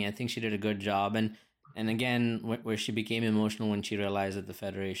for me. I think she did a good job, and again, where she became emotional when she realized that the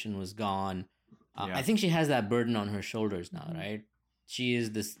Federation was gone. I think she has that burden on her shoulders now, right? She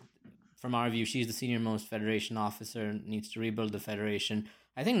is this, from our view, she's the senior most Federation officer, needs to rebuild the Federation.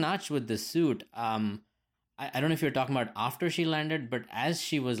 I think Notch with the suit, I don't know if you're talking about after she landed, but as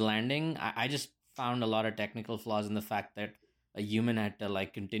she was landing, I just found a lot of technical flaws in the fact that a human had to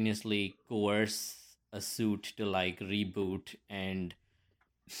like continuously coerce a suit to like reboot and,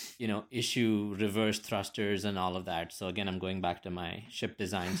 issue reverse thrusters and all of that. So again, I'm going back to my ship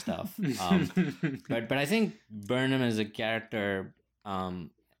design stuff. But I think Burnham as a character, I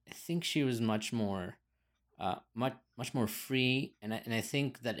think she was much more much more free, and I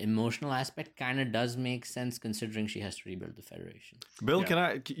think that emotional aspect kind of does make sense considering she has to rebuild the Federation. Bill,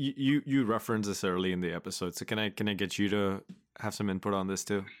 you referenced this early in the episode, so can I get you to have some input on this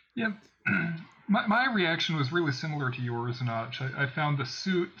too? Yeah. My reaction was really similar to yours, Notch. I found the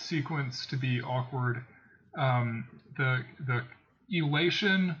suit sequence to be awkward. The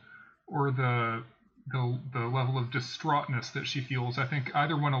elation or the level of distraughtness that she feels, I think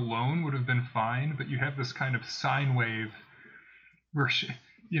either one alone would have been fine, but you have this kind of sine wave where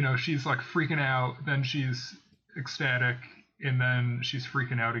she's like freaking out, then she's ecstatic, and then she's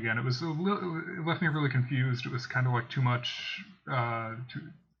freaking out again. It left me really confused. It was kind of like too much,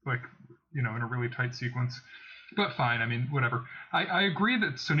 in a really tight sequence. But fine, I mean, whatever. I agree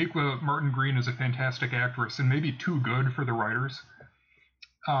that Sonequa Martin Green is a fantastic actress and maybe too good for the writers.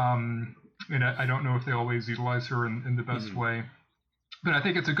 And I don't know if they always utilize her in the best way. But I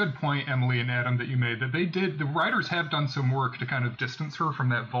think it's a good point, Emily and Adam, that you made, that the writers have done some work to kind of distance her from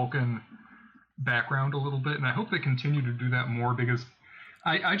that Vulcan background a little bit, and I hope they continue to do that more, because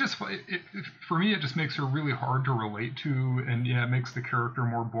for me, it just makes her really hard to relate to, and it makes the character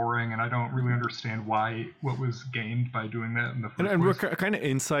more boring, and I don't really understand what was gained by doing that in the first place. And we're kind of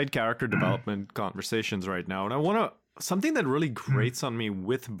inside character development conversations right now, and I want to something that really grates on me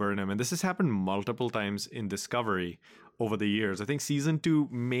with Burnham, and this has happened multiple times in Discovery over the years. I think season 2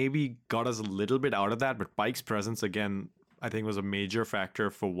 maybe got us a little bit out of that, but Pike's presence, again, I think was a major factor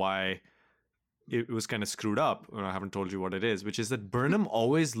for why it was kind of screwed up. I haven't told you what it is, which is that Burnham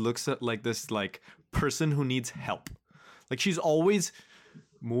always looks at like this person who needs help. Like she's always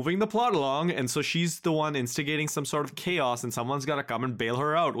moving the plot along, and so she's the one instigating some sort of chaos, and someone's got to come and bail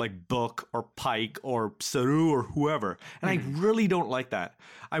her out, like Book or Pike or Saru or whoever. And I really don't like that.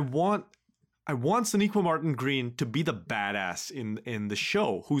 I want Sonequa Martin Green to be the badass in the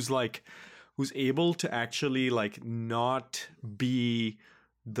show, who's able to actually not be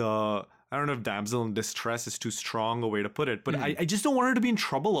the, I don't know if damsel in distress is too strong a way to put it, but I just don't want her to be in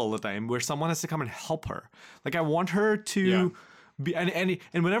trouble all the time where someone has to come and help her. Like I want her to be, and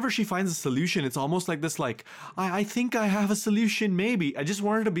whenever she finds a solution, it's almost like this, I think I have a solution maybe. I just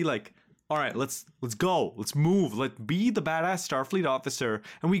want her to be like, all right, let's go, let's move, be the badass Starfleet officer.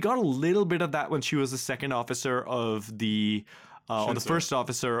 And we got a little bit of that when she was the second officer of the, or the first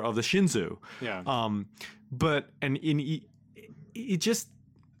officer of the Shinzu. Yeah. But it just,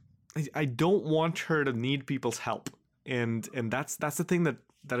 I don't want her to need people's help, and that's the thing that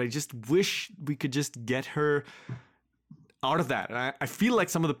I just wish we could just get her out of that. And I feel like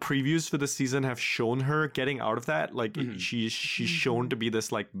some of the previews for this season have shown her getting out of that. She's shown to be this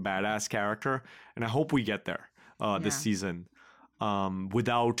badass character, and I hope we get there this season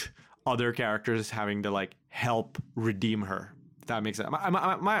without other characters having to help redeem her. If that makes sense. Am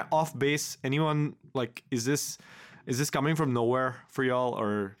I off base? Anyone is this coming from nowhere for y'all,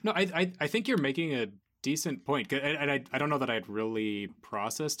 or no? I think you're making a decent point, and I don't know that I'd really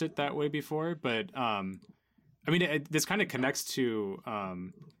processed it that way before, but I mean, this kind of connects to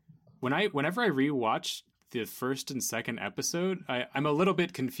whenever I rewatch the first and second episode, I'm a little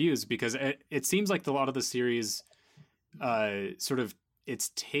bit confused because it seems like a lot of the series sort of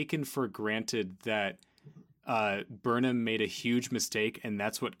it's taken for granted that Burnham made a huge mistake and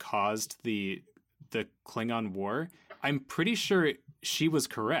that's what caused the Klingon war. I'm pretty sure she was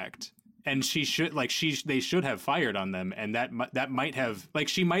correct, and she should they should have fired on them, and that might have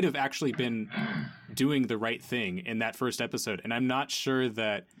she might have actually been doing the right thing in that first episode. And I'm not sure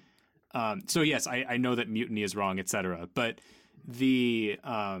that. So yes, I know that mutiny is wrong, etc. But the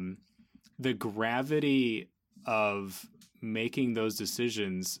gravity of making those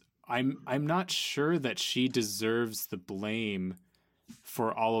decisions, I'm not sure that she deserves the blame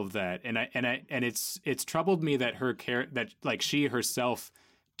for all of that. And it's troubled me that she herself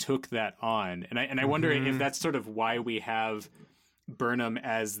took that on. And I wonder if that's sort of why we have Burnham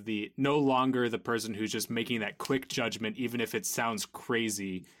as no longer the person who's just making that quick judgment, even if it sounds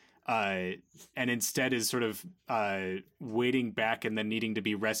crazy, and instead is sort of waiting back and then needing to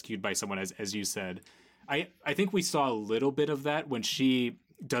be rescued by someone, as you said. I think we saw a little bit of that when she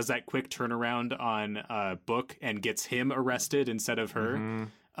does that quick turnaround on Book and gets him arrested instead of her.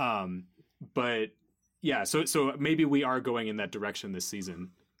 But yeah, so maybe we are going in that direction this season.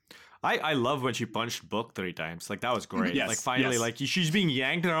 I love when she punched Book 3 times. That was great. Yes, finally, she's being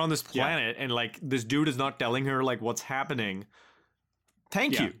yanked around this planet, and this dude is not telling her what's happening.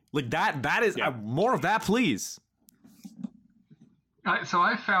 Thank you. That is more of that, please. So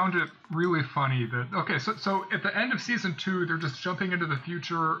I found it really funny that so at the end of season 2, they're just jumping into the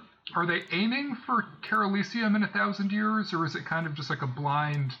future. Are they aiming for Carolysium in 1,000 years, or is it kind of just a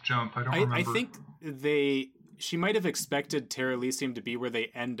blind jump? I don't remember. she might have expected Terra Elysium to be where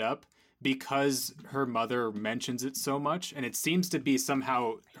they end up because her mother mentions it so much, and it seems to be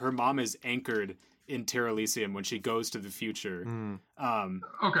somehow her mom is anchored in Terra Elysium when she goes to the future.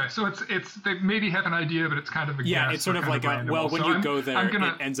 Okay, so it's they maybe have an idea, but it's kind of a Yeah, guess it's sort or of kind like random. when So you go there,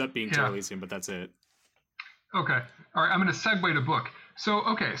 it ends up being Terra Elysium, but that's it. Okay. All right, I'm going to segue to book. So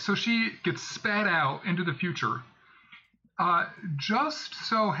she gets spat out into the future. Just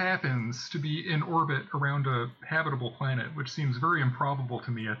so happens to be in orbit around a habitable planet, which seems very improbable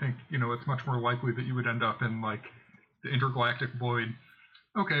to me. I think, it's much more likely that you would end up in, like, the intergalactic void.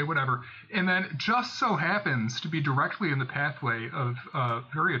 Okay, whatever. And then just so happens to be directly in the pathway of a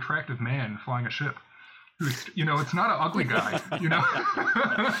very attractive man flying a ship. Who's, it's not an ugly guy,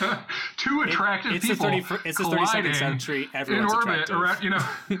 Two attractive people It's the 32nd century. Everyone's in orbit attractive. around,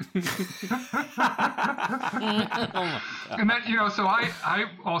 And then, so I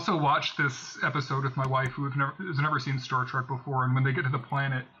also watched this episode with my wife, who has never seen Star Trek before. And when they get to the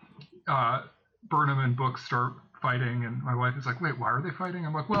planet, Burnham and Book start fighting, and my wife is like, "Wait, why are they fighting?"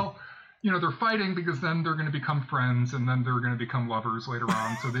 I'm like, "Well, they're fighting because then they're going to become friends, and then they're going to become lovers later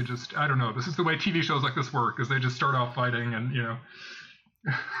on. So they just, I don't know. This is the way TV shows like this work, is they just start off fighting, and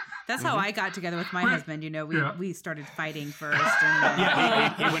That's how I got together with my husband. We started fighting first. And then,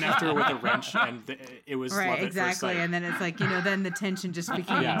 Yeah, he went after her with a wrench, and it was love right, at first exactly. sight. And then it's like, then the tension just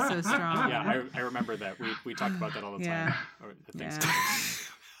became so strong. Yeah, I remember that. We talk about that all the time.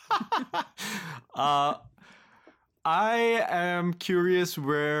 I am curious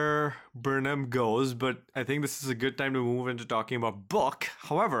where Burnham goes, but I think this is a good time to move into talking about Book.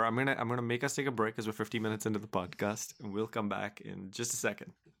 However, I'm gonna make us take a break because we're 50 minutes into the podcast, and we'll come back in just a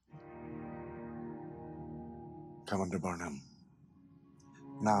second. Commander Burnham,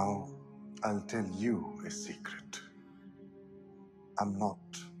 now I'll tell you a secret. I'm not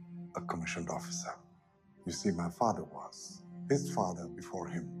a commissioned officer. You see, my father was. His father before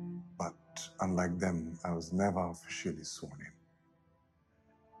him. But unlike them, I was never officially sworn in.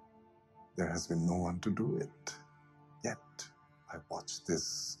 There has been no one to do it. Yet, I watch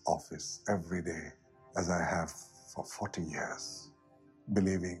this office every day, as I have for 40 years,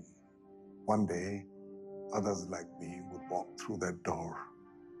 believing one day others like me would walk through that door,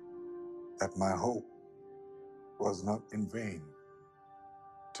 that my hope was not in vain.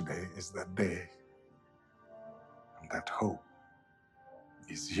 Today is that day, and that hope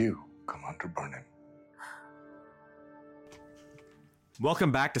is you, Commander Burnham.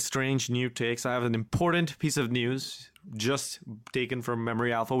 Welcome back to Strange New Takes. I have an important piece of news just taken from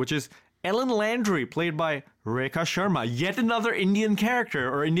Memory Alpha, which is Ellen Landry, played by Rekha Sharma, yet another Indian character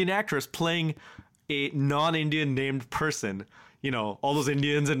or Indian actress playing a non-Indian named person. All those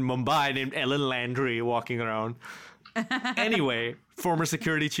Indians in Mumbai named Ellen Landry walking around. Anyway, former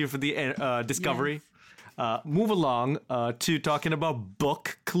security chief of the Discovery. Yes. Move along to talking about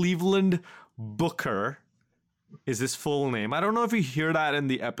Book. Cleveland Booker is his full name. I don't know if you hear that in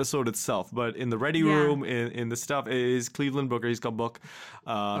the episode itself, but in the ready room, in the stuff, it is Cleveland Booker. He's called Book.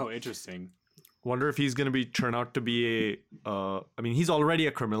 Interesting. Wonder if he's going to turn out to be he's already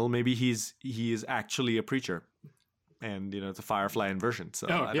a criminal. Maybe he is actually a preacher, and it's a Firefly inversion. So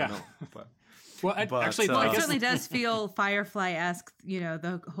I don't know. But, actually, it certainly does feel Firefly-esque.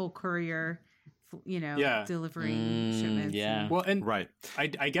 The whole courier. Delivering shipments. Yeah. Well, and right.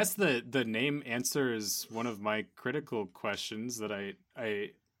 I guess the name answers one of my critical questions that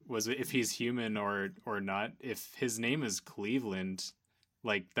I was if he's human or not. If his name is Cleveland,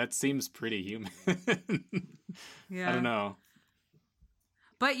 like that seems pretty human. Yeah. I don't know.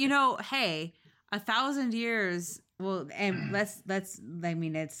 But hey, 1,000 years. Well, and let's. I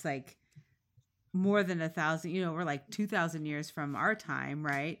mean, it's like more than 1,000. We're like 2,000 years from our time,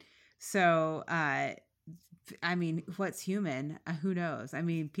 right? So, I mean, what's human? Who knows? I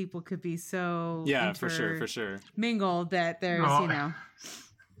mean, people could be so for sure mingled that there's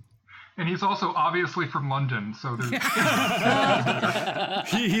And he's also obviously from London, so there's.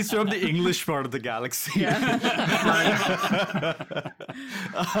 He's from the English part of the galaxy. Yeah.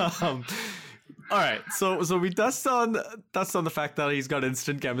 All right, so we touched on the fact that he's got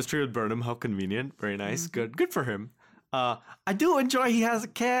instant chemistry with Burnham. How convenient! Very nice. Mm-hmm. Good for him. I do enjoy he has a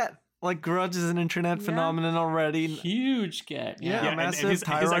cat. Like Grudge is an internet phenomenon already. Huge cat. Yeah, massive his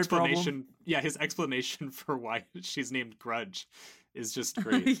thyroid explanation. problem. Yeah, his explanation for why she's named Grudge is just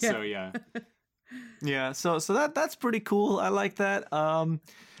great. So yeah. Yeah, so that's pretty cool. I like that.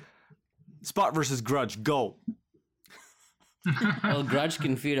 Spot versus Grudge, go. Well, Grudge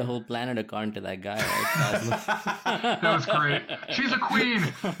can feed a whole planet of corn to that guy, right? That was great. She's a queen.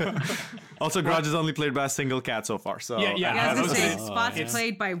 Also, Grudge is only played by a single cat so far. So Yeah, Yeah, I was gonna say, those- Spot's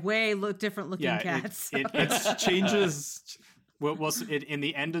played by way different looking cats. it changes. Well, in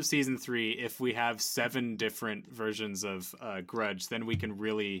the end of season 3, if we have 7 different versions of Grudge, then we can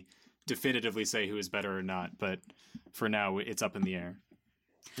really definitively say who is better or not. But for now, it's up in the air.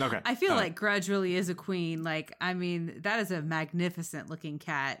 Okay. I feel like Grudge really is a queen. Like, I mean, that is a magnificent looking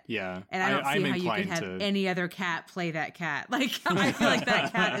cat. Yeah, And I don't see how you could have any other cat play that cat. Like, I feel like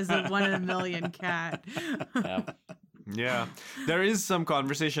that cat is a 1 in a million cat. Yeah, there is some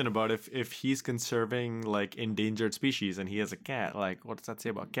conversation about if he's conserving like endangered species and he has a cat. Like, what does that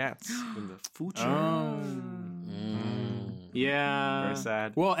say about cats in the future? Yeah. Very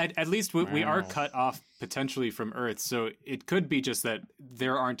sad. Well, at least we are cut off potentially from Earth, so it could be just that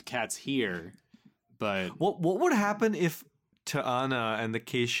there aren't cats here. But What would happen if T'Ana and the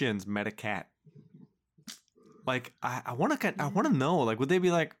Caitians met a cat? Like, I want to know. Like, would they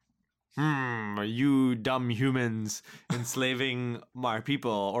be like, you dumb humans enslaving my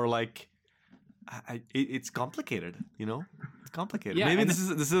people, or like, it's complicated, you know? It's complicated. Yeah, Maybe and this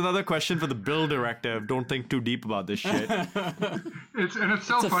is another question for the Bill directive. Don't think too deep about this shit. It's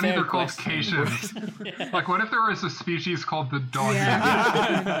so a funny fair they're called question. Caitians. Like, what if there was a species called the dog?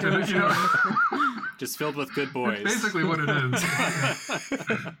 Yeah. You know, just filled with good boys. that's basically what it is.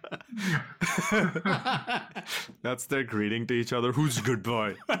 That's their greeting to each other. Who's a good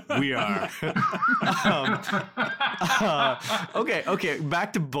boy? We are. Okay.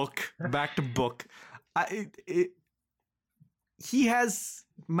 Back to book. He has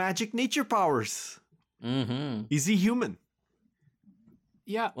magic nature powers. Mm-hmm. Is he human?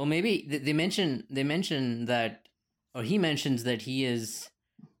 Yeah. Well, maybe they mention that, or he mentions that he is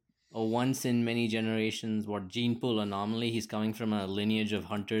a once in many generations gene pool anomaly. He's coming from a lineage of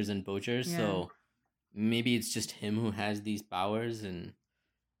hunters and poachers, Yeah. so maybe it's just him who has these powers, and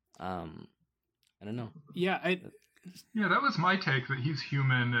I don't know. Yeah. Yeah, that was my take, that he's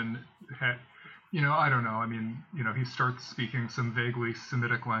human and, I don't know. I mean, he starts speaking some vaguely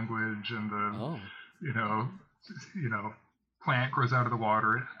Semitic language, and Oh, plant grows out of the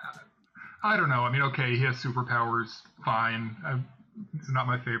water. I don't know. I mean, okay, he has superpowers, fine. It's not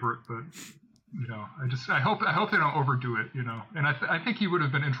my favorite, but I hope they don't overdo it. And I think he would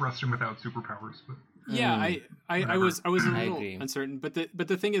have been interesting without superpowers. But Yeah, I was a little agree. uncertain, but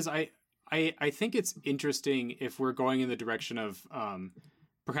the thing is, I think it's interesting if we're going in the direction of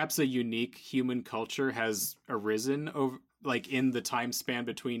perhaps a unique human culture has arisen over like in the time span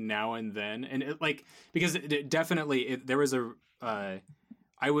between now and then, and because there was a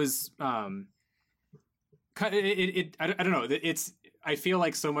I was I don't know, I feel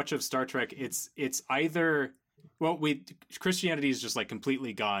like so much of Star Trek it's either Christianity is just like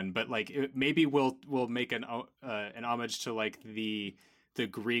completely gone, but like maybe we'll make an homage to like the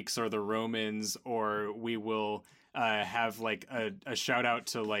Greeks or the Romans, or we will have like a shout out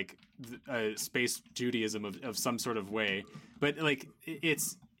to like space Judaism of some sort of way. But like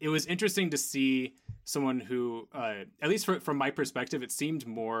it was interesting to see someone who at least from my perspective, it seemed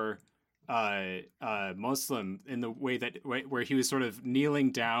more Muslim in the way that where he was sort of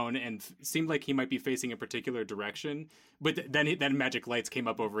kneeling down and seemed like he might be facing a particular direction, but then magic lights came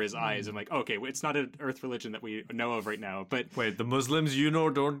up over his eyes and like, okay, it's not an earth religion that we know of right now. But Wait, the Muslims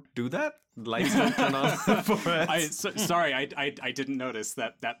don't do that? Lights don't turn on foreheads? Sorry, I didn't notice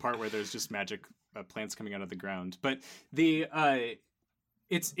that part where there's just magic plants coming out of the ground. But I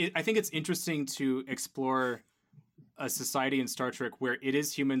think it's interesting to explore a society in Star Trek where it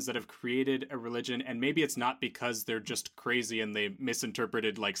is humans that have created a religion, and maybe it's not because they're just crazy and they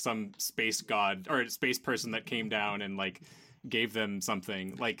misinterpreted like some space god or space person that came down and like gave them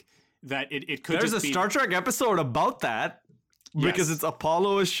something like that. It could There's just a be... Star Trek episode about that. Because Yes. it's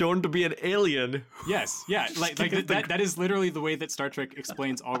Apollo is shown to be an alien. Yes, yeah, like that is literally the way that Star Trek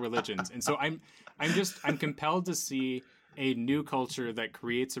explains all religions, and so I'm compelled to see a new culture that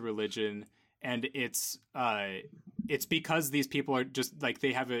creates a religion, and it's because these people are just like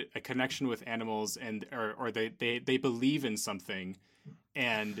they have a connection with animals and or they believe in something,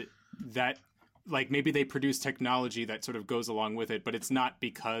 and that like maybe they produce technology that sort of goes along with it, but it's not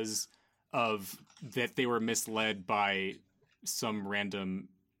because of that they were misled by some random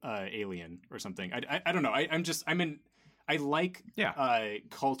alien or something. I don't know. I like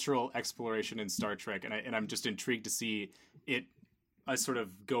cultural exploration in Star Trek, and I'm just intrigued to see it sort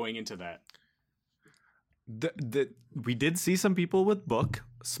of going into that. We did see some people with book,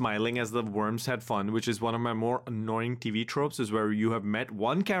 smiling as the worms had fun, which is one of my more annoying TV tropes, is where you have met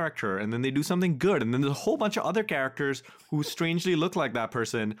one character and then they do something good, and then there's a whole bunch of other characters who strangely look like that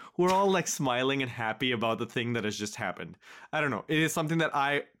person, who are all like smiling and happy about the thing that has just happened. I don't know. It is something that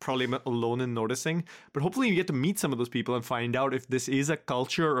I probably am alone in noticing, but hopefully you get to meet some of those people and find out if this is a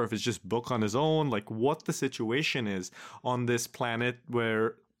culture or if it's just Book on his own, like what the situation is on this planet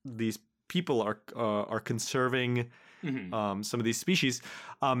where these people are conserving some of these species.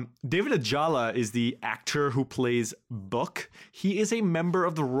 David Ajala is the actor who plays Book. He is a member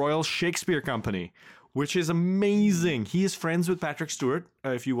of the Royal Shakespeare Company, which is amazing. He is friends with Patrick Stewart.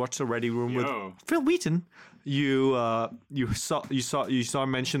 If you watch The Ready Room with Phil Wheaton, you saw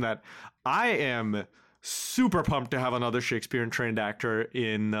him mention that. I am super pumped to have another Shakespearean trained actor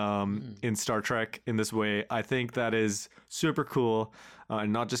in Star Trek in this way. I think that is super cool,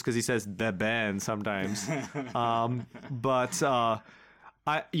 and not just because he says the band sometimes, but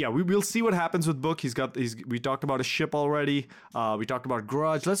we will see what happens with Book. We talked about a ship already. We talked about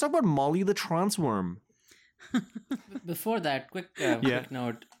Grudge. Let's talk about Molly the Transworm. Before that, quick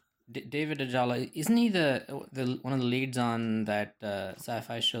note. David Ajala, isn't he the one of the leads on that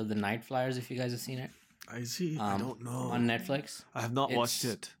sci-fi show, The Night Flyers? If you guys have seen it. I see. I don't know. On Netflix. I have not watched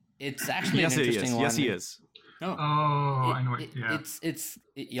it. It's actually an interesting one. Yes, he is. I know it. Yeah.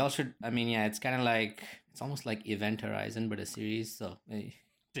 Y'all should. I mean, yeah, it's kind of like, it's almost like Event Horizon, but a series. So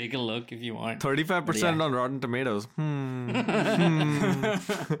take a look if you want. 35% on Rotten Tomatoes. Maybe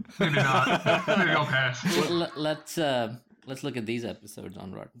not. Maybe I'll pass. Well, let's look at these episodes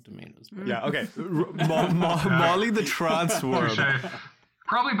on Rotten Tomatoes. Yeah. Okay. Molly the Transworm.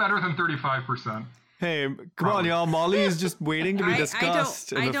 Probably better than 35%. Hey, come on, y'all. Molly is just waiting to be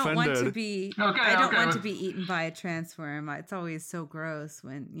discussed and I don't offended. want to be. I don't want to be eaten by a transform. It's always so gross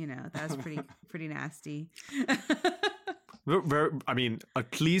when that's pretty nasty. I mean,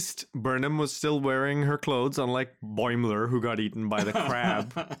 at least Burnham was still wearing her clothes, unlike Boimler, who got eaten by the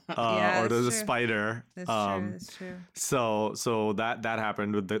crab or the spider. That's true. So that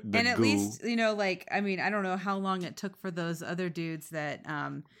happened with the and at goo. least I don't know how long it took for those other dudes that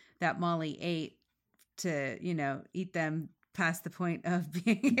Molly ate to eat them past the point of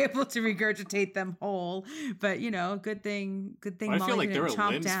being able to regurgitate them whole, but good thing well, Molly I feel like there were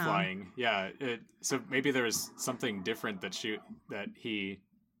chomp limbs down. flying. Yeah, so maybe there was something different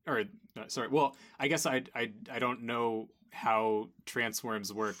well, I guess I don't know how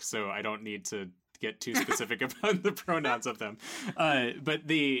transworms work, so I don't need to get too specific about the pronouns of them, but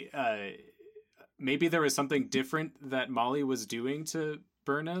maybe there was something different that Molly was doing to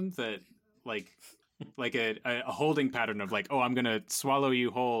Burnham that like a holding pattern of like, oh, I'm gonna swallow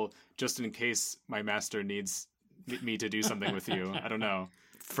you whole just in case my master needs me to do something with you. I don't know.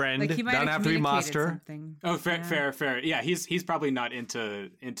 Friend, don't have to be master. Something. Oh, fair. Yeah, he's probably not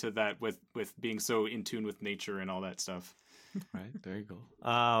into that with being so in tune with nature and all that stuff. Right, there you go.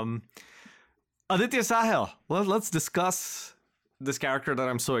 Aditya Sahil, let's discuss this character that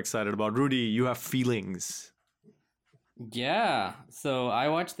I'm so excited about. Rudy, you have feelings. Yeah, so I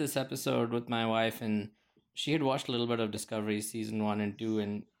watched this episode with my wife, and she had watched a little bit of Discovery season 1 and 2,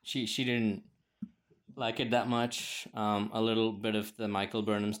 and she didn't like it that much. A little bit of the Michael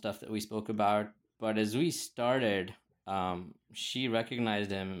Burnham stuff that we spoke about, but as we started, she recognized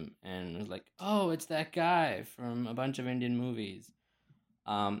him and was like, "Oh, it's that guy from a bunch of Indian movies."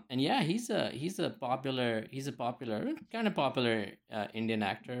 And yeah, he's a popular kind of popular Indian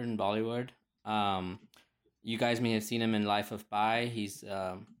actor in Bollywood. You guys may have seen him in Life of Pi. He's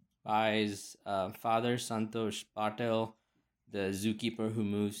Pai's father, Santosh Patel, the zookeeper who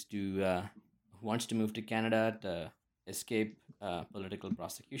wants to move to Canada to escape political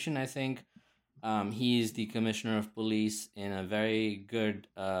prosecution, I think. He's the commissioner of police in a very good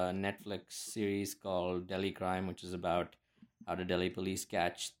Netflix series called Delhi Crime, which is about how the Delhi police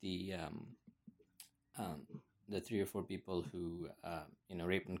catch the 3 or 4 people who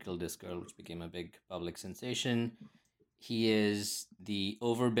raped and killed this girl, which became a big public sensation. He is the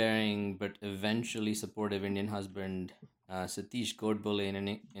overbearing but eventually supportive Indian husband, Satish Godbole,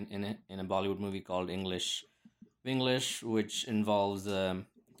 in a Bollywood movie called English, which involves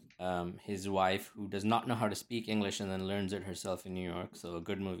his wife who does not know how to speak English and then learns it herself in New York. So a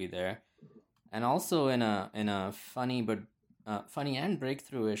good movie there, and also in a funny and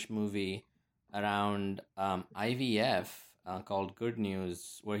breakthrough-ish movie around IVF called Good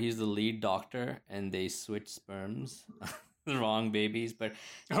News, where he's the lead doctor and they switch sperms, the wrong babies. But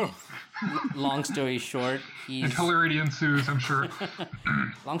long story short, and hilarity ensues, I'm sure.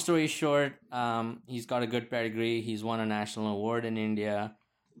 Long story short, he's got a good pedigree. He's won a national award in India,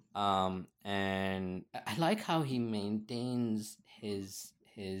 and I like how he maintains his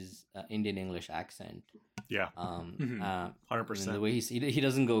his Indian English accent. Yeah. 100%. The way he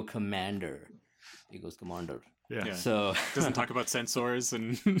doesn't go commander, he goes commander. Yeah. So doesn't talk about sensors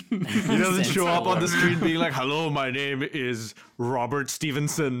and he doesn't show up on the street being like, "Hello, my name is Robert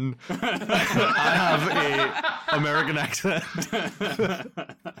Stevenson. I have a American accent."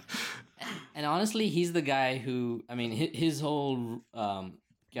 And honestly, he's the guy who, I mean, his whole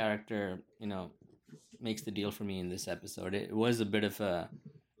character, makes the deal for me in this episode. It was a bit of a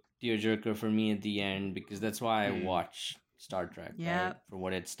tearjerker for me at the end because that's why I watch Star Trek, right? For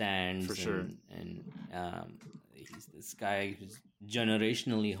what it stands. For sure. And he's this guy who's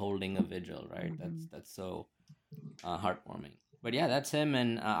generationally holding a vigil, right? That's so heartwarming. But yeah, that's him,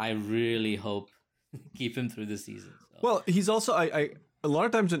 and I really hope keep him through the season. So. Well, he's also I a lot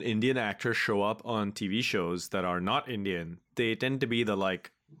of times when Indian actors show up on TV shows that are not Indian, they tend to be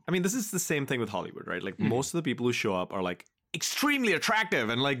this is the same thing with Hollywood, right? Like most of the people who show up are like extremely attractive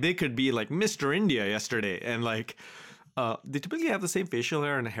and like they could be like Mr. India yesterday, and like they typically have the same facial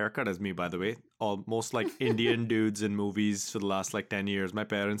hair and haircut as me, by the way. Almost like Indian dudes in movies for the last like 10 years. My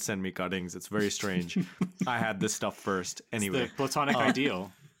parents send me cuttings. It's very strange. I had this stuff first. Anyway. It's the platonic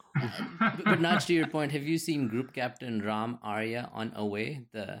ideal. But not to your point, have you seen Group Captain Ram Arya on Away?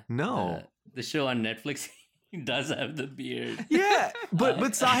 No. The show on Netflix. He does have the beard. Yeah, but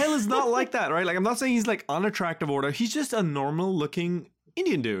Sahil is not like that, right? Like, I'm not saying he's like unattractive or whatever. He's just a normal looking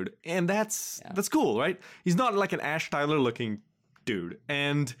Indian dude, and that's cool, right? He's not like an Ash Tyler looking dude,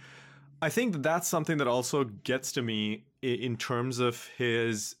 and I think that's something that also gets to me in terms of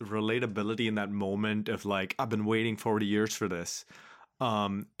his relatability in that moment of like, I've been waiting 40 years for this,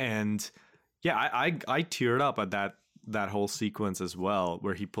 and yeah, I teared up at that whole sequence as well,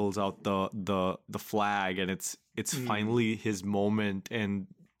 where he pulls out the flag, and it's finally his moment and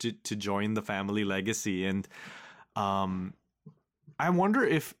to join the family legacy, and I wonder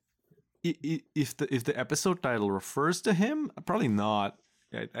if the episode title refers to him. Probably not.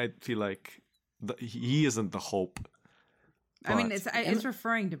 I feel like he isn't the hope. I mean, it's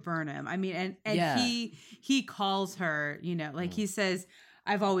referring to Burnham. I mean, and he calls her, like he says,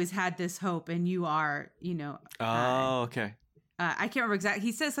 "I've always had this hope, and you are, Oh, okay. I can't remember exactly.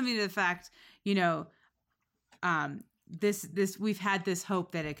 He says something to the fact, this we've had this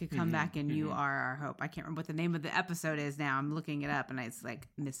hope that it could come back, and you are our hope. I can't remember what the name of the episode is now. I'm looking it up, and it's like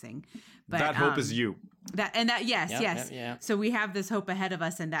missing. But that hope is you. Yes. Yeah. So we have this hope ahead of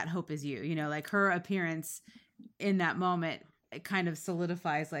us, and that hope is you. Like her appearance in that moment, it kind of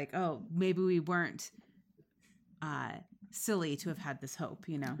solidifies, like, oh, maybe we weren't silly to have had this hope.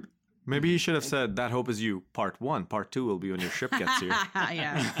 Maybe you should have said that hope is you. Part 1, part 2 will be when your ship gets here.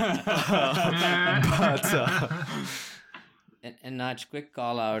 Yeah. But. And Naj, quick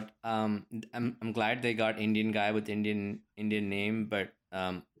call out. I'm glad they got Indian guy with Indian name, but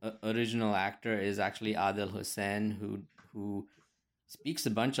original actor is actually Adil Hussain, who speaks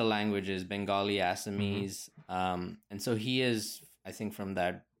a bunch of languages, Bengali, Assamese, and so he is, I think, from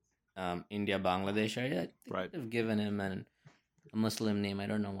that India Bangladesh area. Right. They've given him a Muslim name. I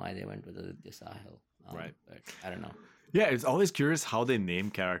don't know why they went with Aditya Sahil. Right. But I don't know. Yeah, it's always curious how they name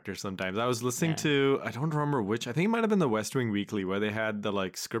characters sometimes. I was listening to, I don't remember which, I think it might have been the West Wing Weekly, where they had the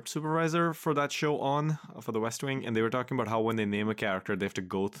like script supervisor for that show on for the West Wing, and they were talking about how when they name a character, they have to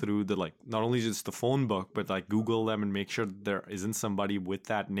go through the like, not only just the phone book, but like Google them and make sure that there isn't somebody with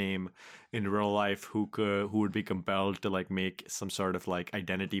that name in real life who would be compelled to like make some sort of like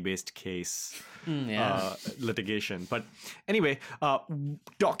identity-based case litigation. But anyway,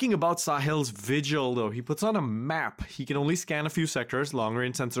 talking about Sahil's vigil, though, he puts on a map. He can only scan a few sectors.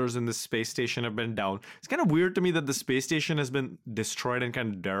 Long-range sensors in the space station have been down. It's kind of weird to me that the space station has been destroyed and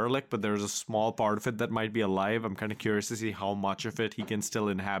kind of derelict, but there's a small part of it that might be alive. I'm kind of curious to see how much of it he can still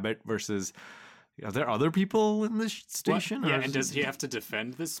inhabit versus... Are there other people in this station? Yeah, and does he have to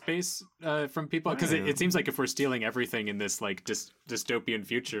defend this space from people? Because it seems like if we're stealing everything in this like dystopian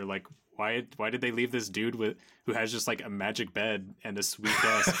future, like why did they leave this dude who has just like a magic bed and a sweet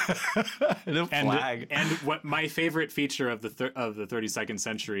desk and a flag? And what my favorite feature of the 32nd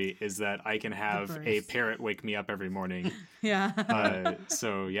century is that I can have a parrot wake me up every morning. Yeah.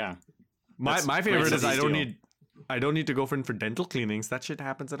 So yeah, my favorite is I don't need to go for dental cleanings. That shit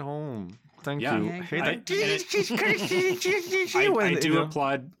happens at home. Thank you. I do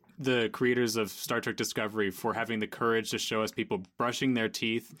applaud the creators of Star Trek Discovery for having the courage to show us people brushing their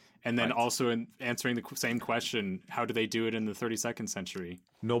teeth and then also answering the same question, how do they do it in the 32nd century?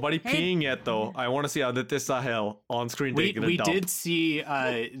 Nobody peeing yet, though. I want to see Aditya Sahil on screen taking a dump. We did see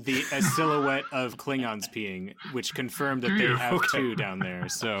a silhouette of Klingons peeing, which confirmed that they have two down there.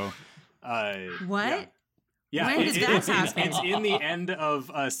 So, what? Yeah. Yeah, When did that happen? it's in the end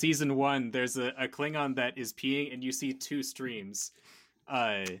of season 1. There's a Klingon that is peeing, and you see 2 streams.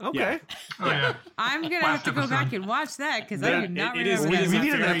 Okay. Yeah. Oh yeah. I'm gonna have Last to go episode. back and watch that because I did not it is- remember it is that. We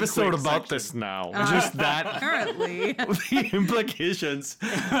need an very episode quick about section. this now. Just that. Currently. The implications.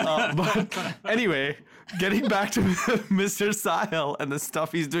 But anyway, getting back to Mr. Sahil and the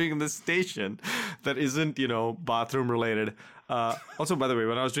stuff he's doing in the station that isn't, bathroom related. Also, by the way,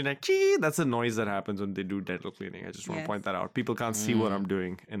 when I was doing that, that's a noise that happens when they do dental cleaning. I just want to Yes. point that out. People can't see what I'm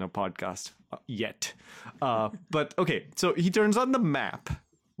doing in a podcast yet. But okay, so he turns on the map,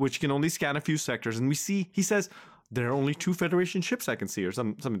 which can only scan a few sectors, and he says, there are only 2 Federation ships I can see, or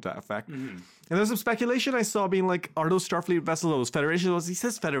something to that effect. And there's some speculation I saw being like, are those Starfleet vessels, those Federation? He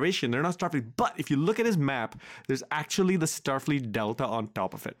says Federation, they're not Starfleet. But if you look at his map, there's actually the Starfleet Delta on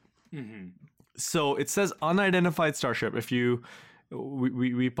top of it. So it says unidentified starship. If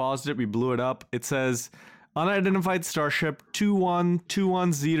we paused it, we blew it up. It says unidentified starship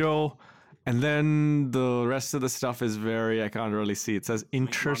 21210, and then the rest of the stuff is I can't really see. It says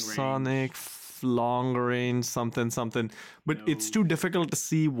intersonic, long range, something. But it's too difficult to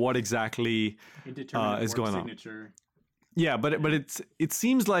see what exactly is going on. Yeah, but it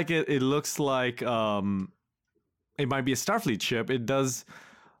seems like it looks like it might be a Starfleet ship. It does.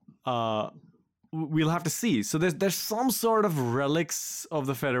 We'll have to see. So there's some sort of relics of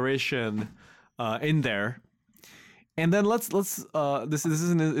the Federation in there. And then let's this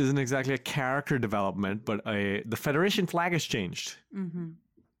isn't exactly a character development, but the Federation flag has changed.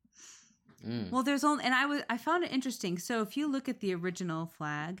 Well, there's only, and I found it interesting. So if you look at the original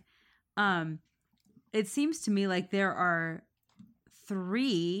flag, it seems to me like there are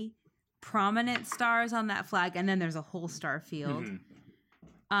 3 prominent stars on that flag, and then there's a whole star field.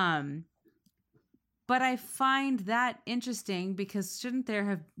 But I find that interesting because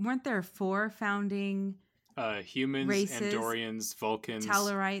weren't there 4 founding humans, races, Andorians, Vulcans,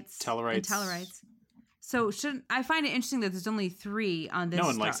 Tellarites, and Tellarites? So I find it interesting that there's only 3 on this. No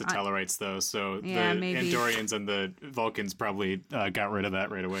one likes the Tellarites though, so Yeah, the maybe. Andorians and the Vulcans probably got rid of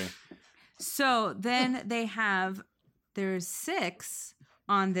that right away. So then there's 6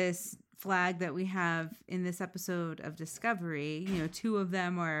 on this flag that we have in this episode of Discovery. 2 of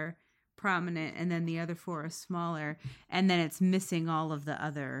them are prominent, and then the other 4 are smaller, and then it's missing all of the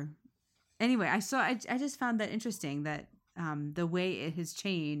other. Anyway, I just found that interesting that the way it has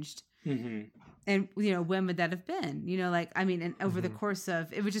changed. And when would that have been? And over the course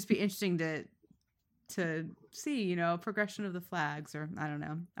of, it would just be interesting to see, progression of the flags, or I don't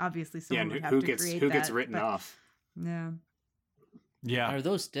know. Obviously, someone would have to create who that, gets written but- off? Yeah. Yeah. Are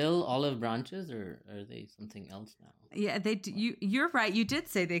those still olive branches, or are they something else now? Yeah, you're right. You did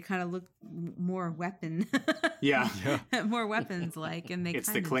say they kind of look more weapon. Yeah. More weapons like, and they. It's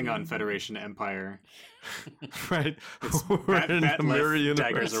the kinda Klingon do. Federation Empire. Right. We're in the mirror Batleth universe.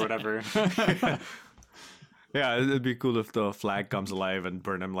 daggers or whatever. Yeah, it'd be cool if the flag comes alive and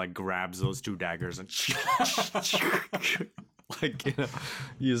Burnham grabs those 2 daggers and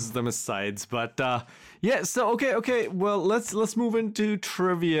uses them as sides. But yeah, so okay. Well, let's move into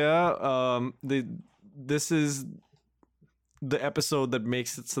trivia. This is the episode that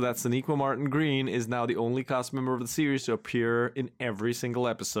makes it so that Sonequa Martin Green is now the only cast member of the series to appear in every single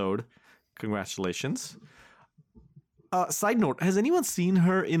episode. Congratulations. Side note: has anyone seen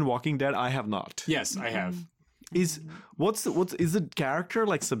her in Walking Dead? I have not. Yes, I have. Is the character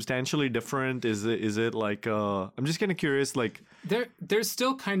substantially different? Is it I'm just kind of curious. There's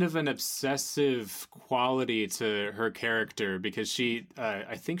still kind of an obsessive quality to her character because she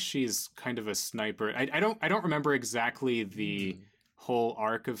I think she's kind of a sniper. I don't remember exactly the whole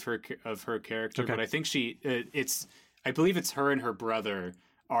arc of her character, Okay. but I think I believe it's her and her brother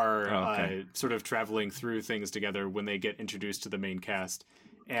are sort of traveling through things together when they get introduced to the main cast,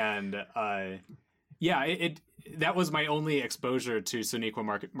 and that was my only exposure to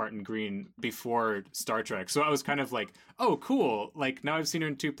Sonequa Martin Green before Star Trek. So I was kind of like, oh, cool. Now I've seen her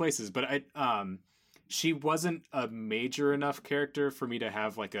in 2 places, but she wasn't a major enough character for me to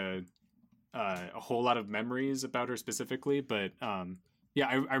have a whole lot of memories about her specifically. But I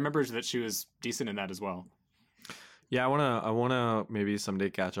remember that she was decent in that as well. Yeah, I wanna maybe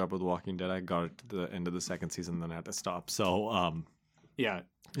someday catch up with Walking Dead. I got it to the end of the 2nd season, then I had to stop. So yeah.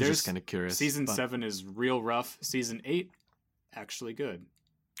 I'm just kind of curious. Season 7 is real rough. Season 8, actually good.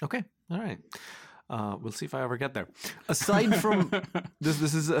 Okay, all right. We'll see if I ever get there. Aside from this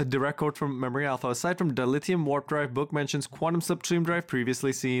is a direct quote from Memory Alpha. Aside from dilithium warp drive, book mentions quantum slipstream drive,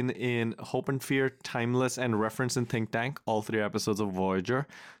 previously seen in Hope and Fear, Timeless, and referenced in Think Tank, all 3 episodes of Voyager.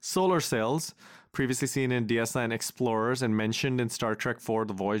 Solar sails, previously seen in DS9 Explorers and mentioned in Star Trek IV: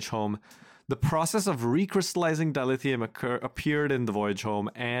 The Voyage Home. the process of recrystallizing dilithium appeared in The Voyage Home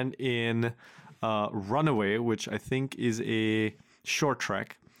and in Runaway, which I think is a short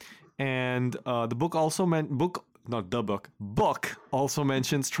trek. And the book also book also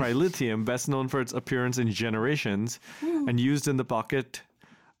mentions trilithium, best known for its appearance in Generations and used in the pocket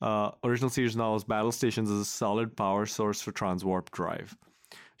original series novels Battle Stations as a solid power source for transwarp drive.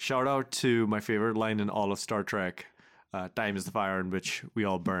 Shout out to my favorite line in all of Star Trek, time is the fire in which we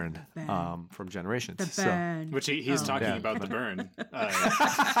all burn, from Generations. The burn. Which he's talking about the burn.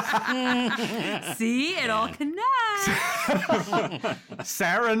 See, it all connects.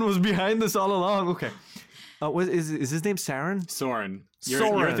 Saren was behind this all along. Okay. Is his name Saren? Soren. You're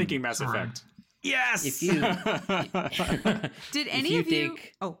Soren. thinking Mass Effect. Yes! If you Did any of you...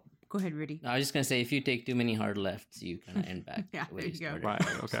 Oh, go ahead, Rudy. I was just gonna say, if you take too many hard lefts, you kind of end back Yeah, the way there you you go. started.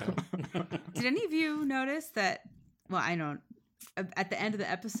 Right, okay. Did any of you notice that... Well, I don't... At the end of the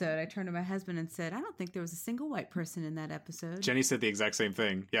episode, I turned to my husband and said, I don't think there was a single white person in that episode. Jenny said the exact same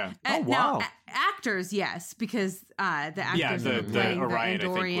thing. Yeah. Now, wow. Actors, yes, because the actors the that were playing Orion, I the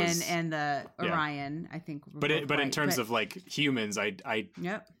think, Andorian was- and the Orion, I think. Were But both in white, terms of like humans, I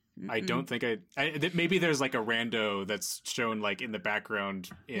Yep. don't think maybe there's like a rando that's shown like in the background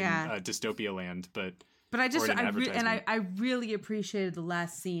in Dystopia Land, but I just or in an advertisement. I really appreciated the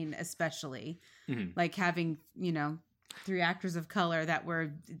last scene, especially like having 3 actors of color that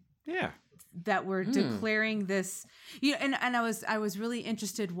were declaring this. And I was really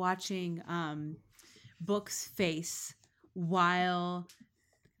interested watching Book's face while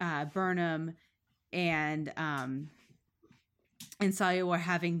Burnham and Sayo were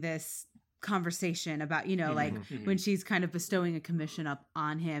having this conversation about, like when she's kind of bestowing a commission up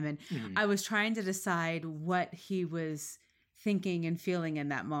on him. And I was trying to decide what he was thinking and feeling in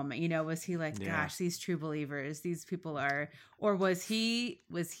that moment. Was he like, gosh, these true believers, these people are, or was he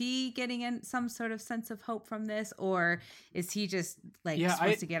getting in some sort of sense of hope from this? Or is he just like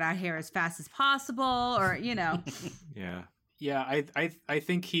supposed to get out here as fast as possible? Or, Yeah. Yeah, I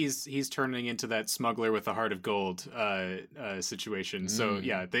think he's turning into that smuggler with a heart of gold situation. So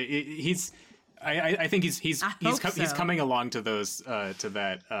yeah, I think he's coming along to those to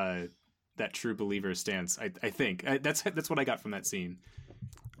that true believer stance. I think that's what I got from that scene.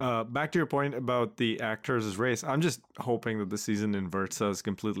 Back to your point about the actors' race, I'm just hoping that the season inverts us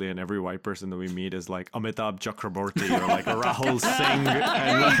completely and every white person that we meet is like Amitabh Chakraborty or like a Rahul Singh.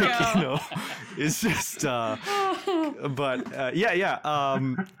 And like, it's just, I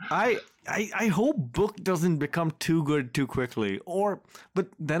hope Book doesn't become too good too quickly. But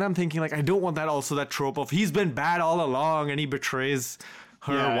then I'm thinking like, I don't want that trope of he's been bad all along and he betrays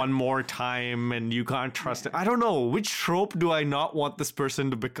her one more time and you can't trust it. I don't know. Which trope do I not want this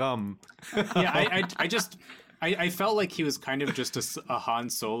person to become? I felt like he was kind of just a Han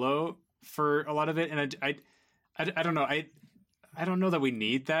Solo for a lot of it. And I don't know. I don't know that we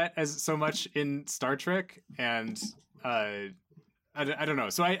need that as so much in Star Trek. And I don't know.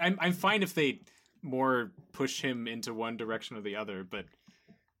 So I'm fine if they more push him into one direction or the other. But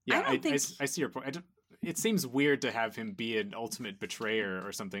yeah, I see your point. It seems weird to have him be an ultimate betrayer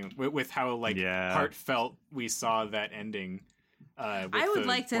or something with how heartfelt we saw that ending. I would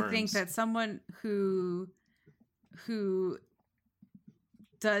like to think that someone who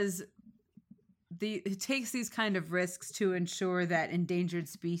takes these kind of risks to ensure that endangered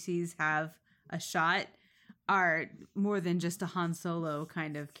species have a shot are more than just a Han Solo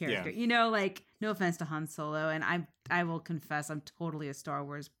kind of character. Like, no offense to Han Solo, and I will confess I'm totally a Star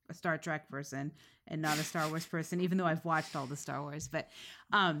Trek person and not a Star Wars person, even though I've watched all the Star Wars. But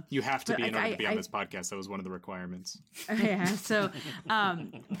you have to be in order to be on this podcast. That was one of the requirements. Yeah. So,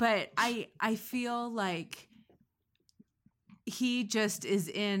 but I feel like he just is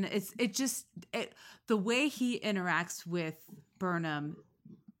in. The way he interacts with Burnham,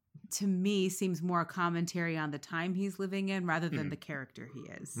 to me, seems more a commentary on the time he's living in rather than the character he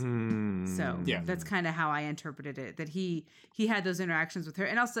is. So that's kind of how I interpreted it, that he had those interactions with her.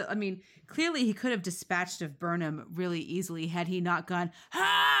 And also, I mean, clearly he could have dispatched of Burnham really easily had he not gone,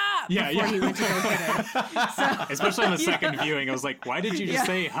 before he went to go hit her. So, especially in the second viewing, I was like, why did you just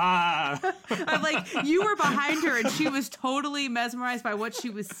say, ha? I'm like, you were behind her and she was totally mesmerized by what she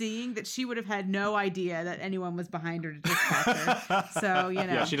was seeing that she would have had no idea that anyone was behind her to dispatch her. So,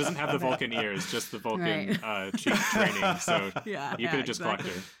 Yeah, she doesn't have the Vulcan ears, just the Vulcan cheek training. So you could have just clocked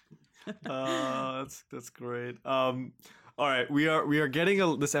her. That's great. All right, we are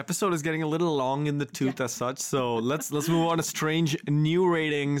getting this episode is getting a little long in the tooth as such. So let's move on to strange new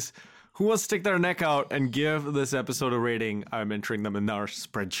ratings. Who wants to stick their neck out and give this episode a rating? I'm entering them in our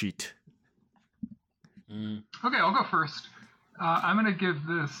spreadsheet. Okay, I'll go first. I'm going to give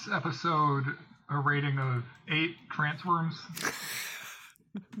this episode a rating of 8 transworms.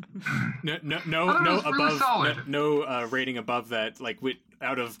 No, was really above, solid. no rating above that, like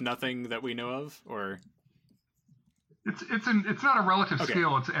out of nothing that we know of, or it's not a relative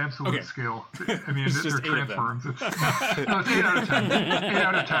scale; it's an absolute scale. I mean, It's they're just 8 of them. transforms. It's 8 out of 10. 8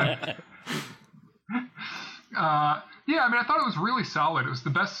 out of 10. Yeah, I mean, I thought it was really solid. It was the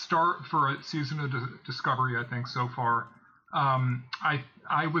best start for a season of Discovery, I think, so far.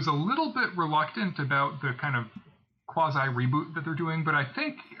 I was a little bit reluctant about the kind of quasi reboot that they're doing, but I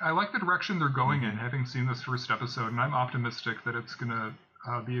think I like the direction they're going in, having seen this first episode, and I'm optimistic that it's going to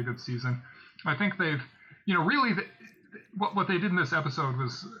be a good season. I think they've, really, what they did in this episode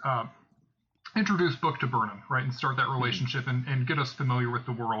was introduce Book to Burnham, right, and start that relationship and get us familiar with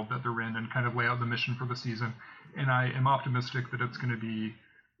the world that they're in and kind of lay out the mission for the season. And I am optimistic that it's going to be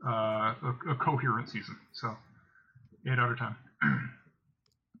a coherent season. So, 8 out of 10.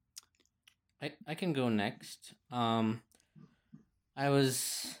 I can go next. I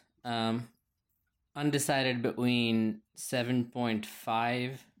was undecided between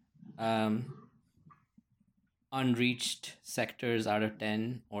 7.5 unreached sectors out of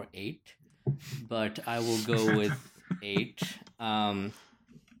 10 or 8, but I will go with 8. And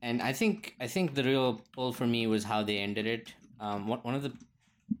I think the real pull for me was how they ended it. One of the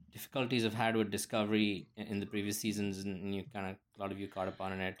difficulties I've had with Discovery in the previous seasons, and a lot of you caught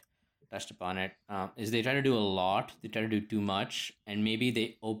upon it, touched upon it, is they try to do a lot. They try to do too much, and maybe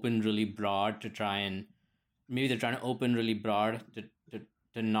they open really broad maybe they're trying to open really broad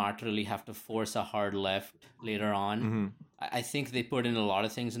to not really have to force a hard left later on. Mm-hmm. I think they put in a lot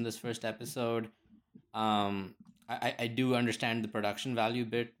of things in this first episode. I do understand the production value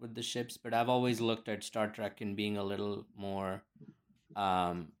bit with the ships, but I've always looked at Star Trek in being a little more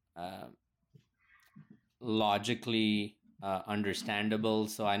logically understandable,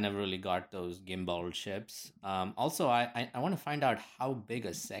 so I never really got those gimbal ships. Also, I want to find out how big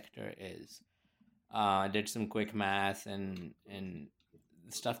a sector is. I did some quick math, and the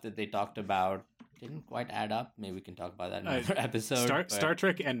stuff that they talked about didn't quite add up. Maybe we can talk about that in another episode. Star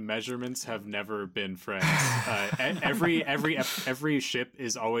Trek and measurements have never been friends. Every ship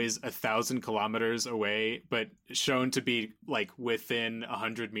is always 1,000 kilometers away, but shown to be like within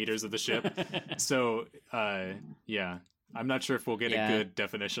 100 meters of the ship. So, yeah. I'm not sure if we'll get a good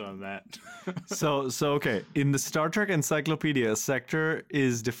definition on that. So okay. In the Star Trek Encyclopedia, a sector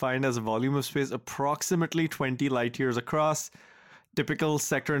is defined as a volume of space approximately 20 light years across. Typical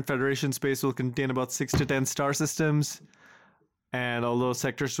sector in Federation space will contain about 6 to 10 star systems. And although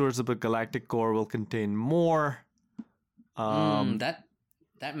sectors towards the galactic core will contain more. That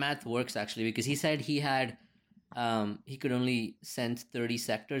math works actually, because he said he had he could only sense 30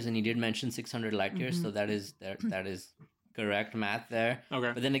 sectors, and he did mention 600 light years, so that is correct math there.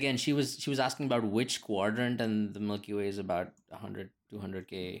 Okay. But then again, she was asking about which quadrant, and the Milky Way is about 100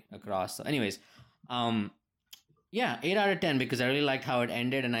 200k across. So anyways, 8 out of 10, because I really liked how it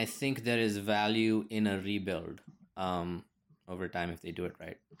ended, and I think there is value in a rebuild over time if they do it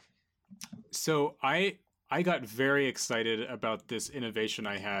right. So I got very excited about this innovation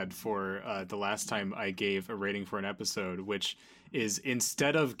I had for the last time I gave a rating for an episode, which is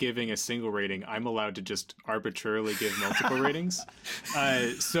instead of giving a single rating, I'm allowed to just arbitrarily give multiple ratings.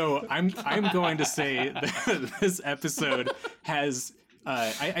 So I'm going to say that this episode has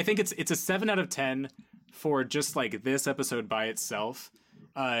I think it's a 7 out of 10 for just like this episode by itself.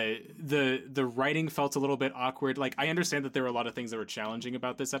 The writing felt a little bit awkward. Like, I understand that there were a lot of things that were challenging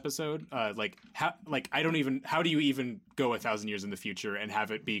about this episode. How do you even go 1,000 years in the future and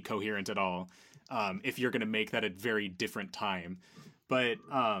have it be coherent at all? If you're going to make that a very different time. But,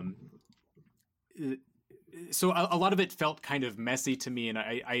 so a lot of it felt kind of messy to me, and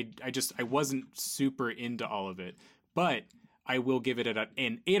I wasn't super into all of it, but I will give it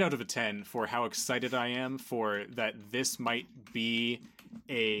an 8 out of 10 for how excited I am for that. This might be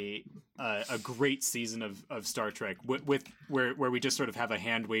a great season of Star Trek with where we just sort of have a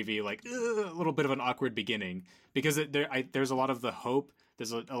hand wavy, like a little bit of an awkward beginning, because there's a lot of the hope.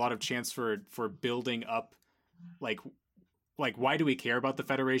 There's a lot of chance for building up, like why do we care about the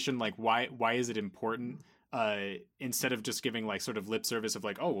Federation? Like why is it important? Instead of just giving like sort of lip service of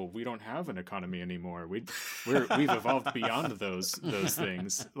like, oh well, we don't have an economy anymore. We've evolved beyond those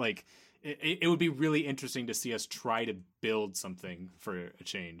things. Like it would be really interesting to see us try to build something for a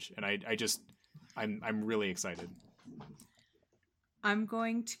change. And I'm really excited. I'm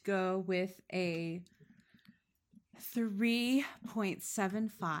going to go with a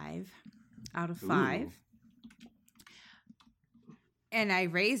 3.75 out of 5. Ooh. And I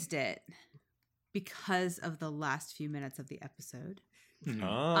raised it because of the last few minutes of the episode.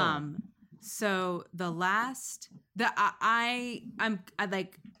 Oh. So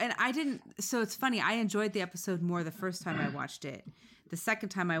so it's funny, I enjoyed the episode more the first time I watched it. The second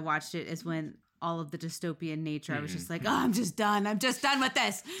time I watched it is when all of the dystopian nature, I was just like, oh, I'm just done with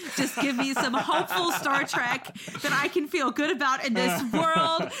this. Just give me some hopeful Star Trek that I can feel good about in this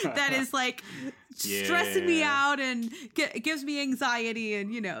world that is like stressing me out and gives me anxiety,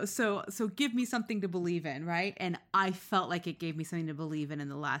 and so give me something to believe in, right? And I felt like it gave me something to believe in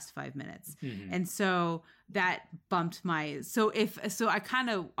the last 5 minutes, and so that bumped my. So I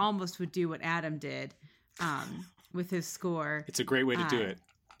kind of almost would do what Adam did with his score. It's a great way to do it.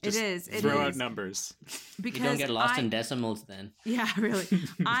 Just throw out numbers. Because you don't get lost in decimals then. Yeah, really.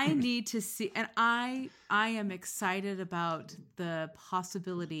 I need to see, and I am excited about the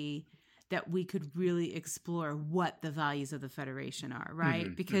possibility that we could really explore what the values of the Federation are,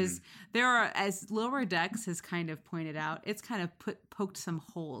 right? Because there are, as Lower Decks has kind of pointed out, it's kind of poked some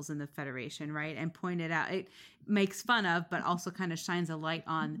holes in the Federation, right? And pointed out, it makes fun of, but also kind of shines a light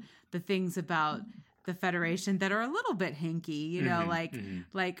on the things about the Federation that are a little bit hinky,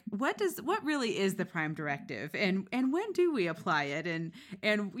 like what really is the Prime Directive, and when do we apply it, and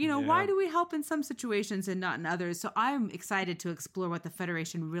why do we help in some situations and not in others? So I'm excited to explore what the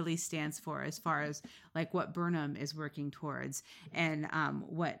Federation really stands for, as far as like what Burnham is working towards, and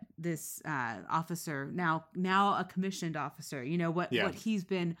what this officer, now a commissioned officer,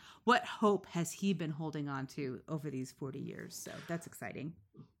 what hope has he been holding on to over these 40 years? So that's exciting.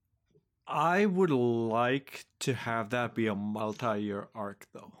 I would like to have that be a multi-year arc,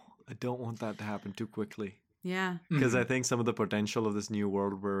 though. I don't want that to happen too quickly. Yeah. Because I think some of the potential of this new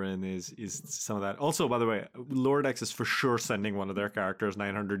world we're in is some of that. Also, by the way, Lower Decks is for sure sending one of their characters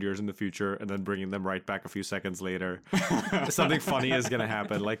 900 years in the future and then bringing them right back a few seconds later. Something funny is going to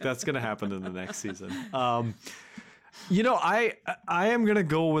happen. Like, that's going to happen in the next season. I am going to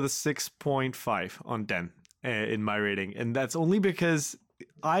go with a 6.5 on 10 in my rating. And that's only because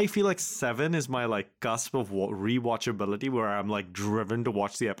I feel like 7 is my like cusp of rewatchability, where I'm like driven to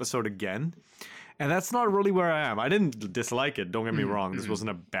watch the episode again. And that's not really where I am. I didn't dislike it. Don't get me wrong. This wasn't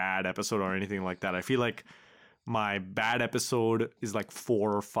a bad episode or anything like that. I feel like my bad episode is like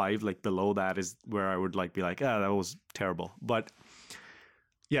 4 or 5. Like below that is where I would like be like, that was terrible. But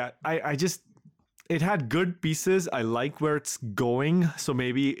yeah, I just, it had good pieces. I like where it's going. So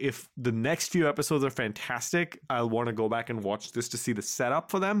maybe if the next few episodes are fantastic, I'll want to go back and watch this to see the setup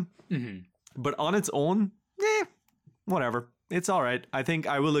for them. But on its own, whatever. It's all right. I think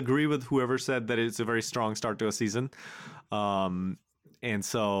I will agree with whoever said that it's a very strong start to a season. And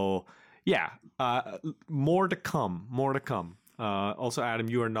so, yeah, more to come. Also, Adam,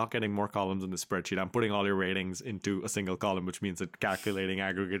 you are not getting more columns in the spreadsheet. I'm putting all your ratings into a single column, which means that calculating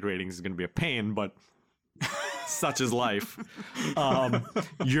aggregate ratings is going to be a pain, but such is life.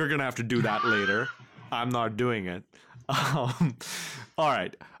 You're going to have to do that later. I'm not doing it. All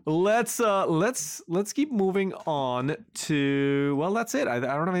right, let's keep moving on to, well, that's it. I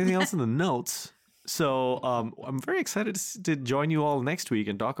don't have anything else in the notes. So I'm very excited to join you all next week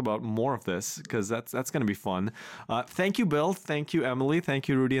and talk about more of this, because that's going to be fun. Thank you, Bill. Thank you, Emily. Thank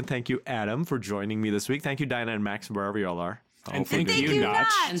you, Rudy. And thank you, Adam, for joining me this week. Thank you, Dinah and Max, wherever y'all are. And thank you, Notch.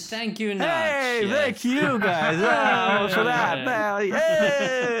 And thank you, Notch. Hey, thank you, guys. For that.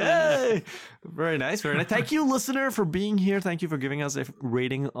 Hey. Very nice. Thank you, listener, for being here. Thank you for giving us a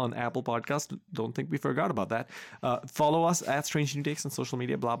rating on Apple Podcast. Don't think we forgot about that. Follow us at Strange New Takes on social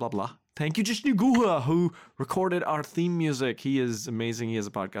media, blah, blah, blah. Thank you, Jishnu Guha, who recorded our theme music. He is amazing. He has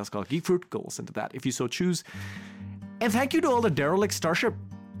a podcast called Geek Fruit. Go listen to that if you so choose. And thank you to all the derelict starships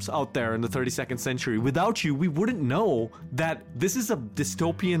out there in the 32nd century. Without you, we wouldn't know that this is a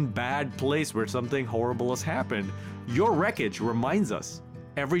dystopian bad place where something horrible has happened. Your wreckage reminds us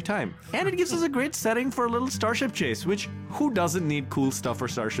every time. And it gives us a great setting for a little starship chase, which who doesn't need cool stuff for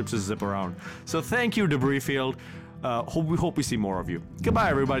starships to zip around? So thank you, Debris Field. We hope we see more of you. Goodbye,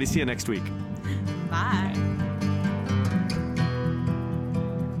 everybody. See you next week. Bye.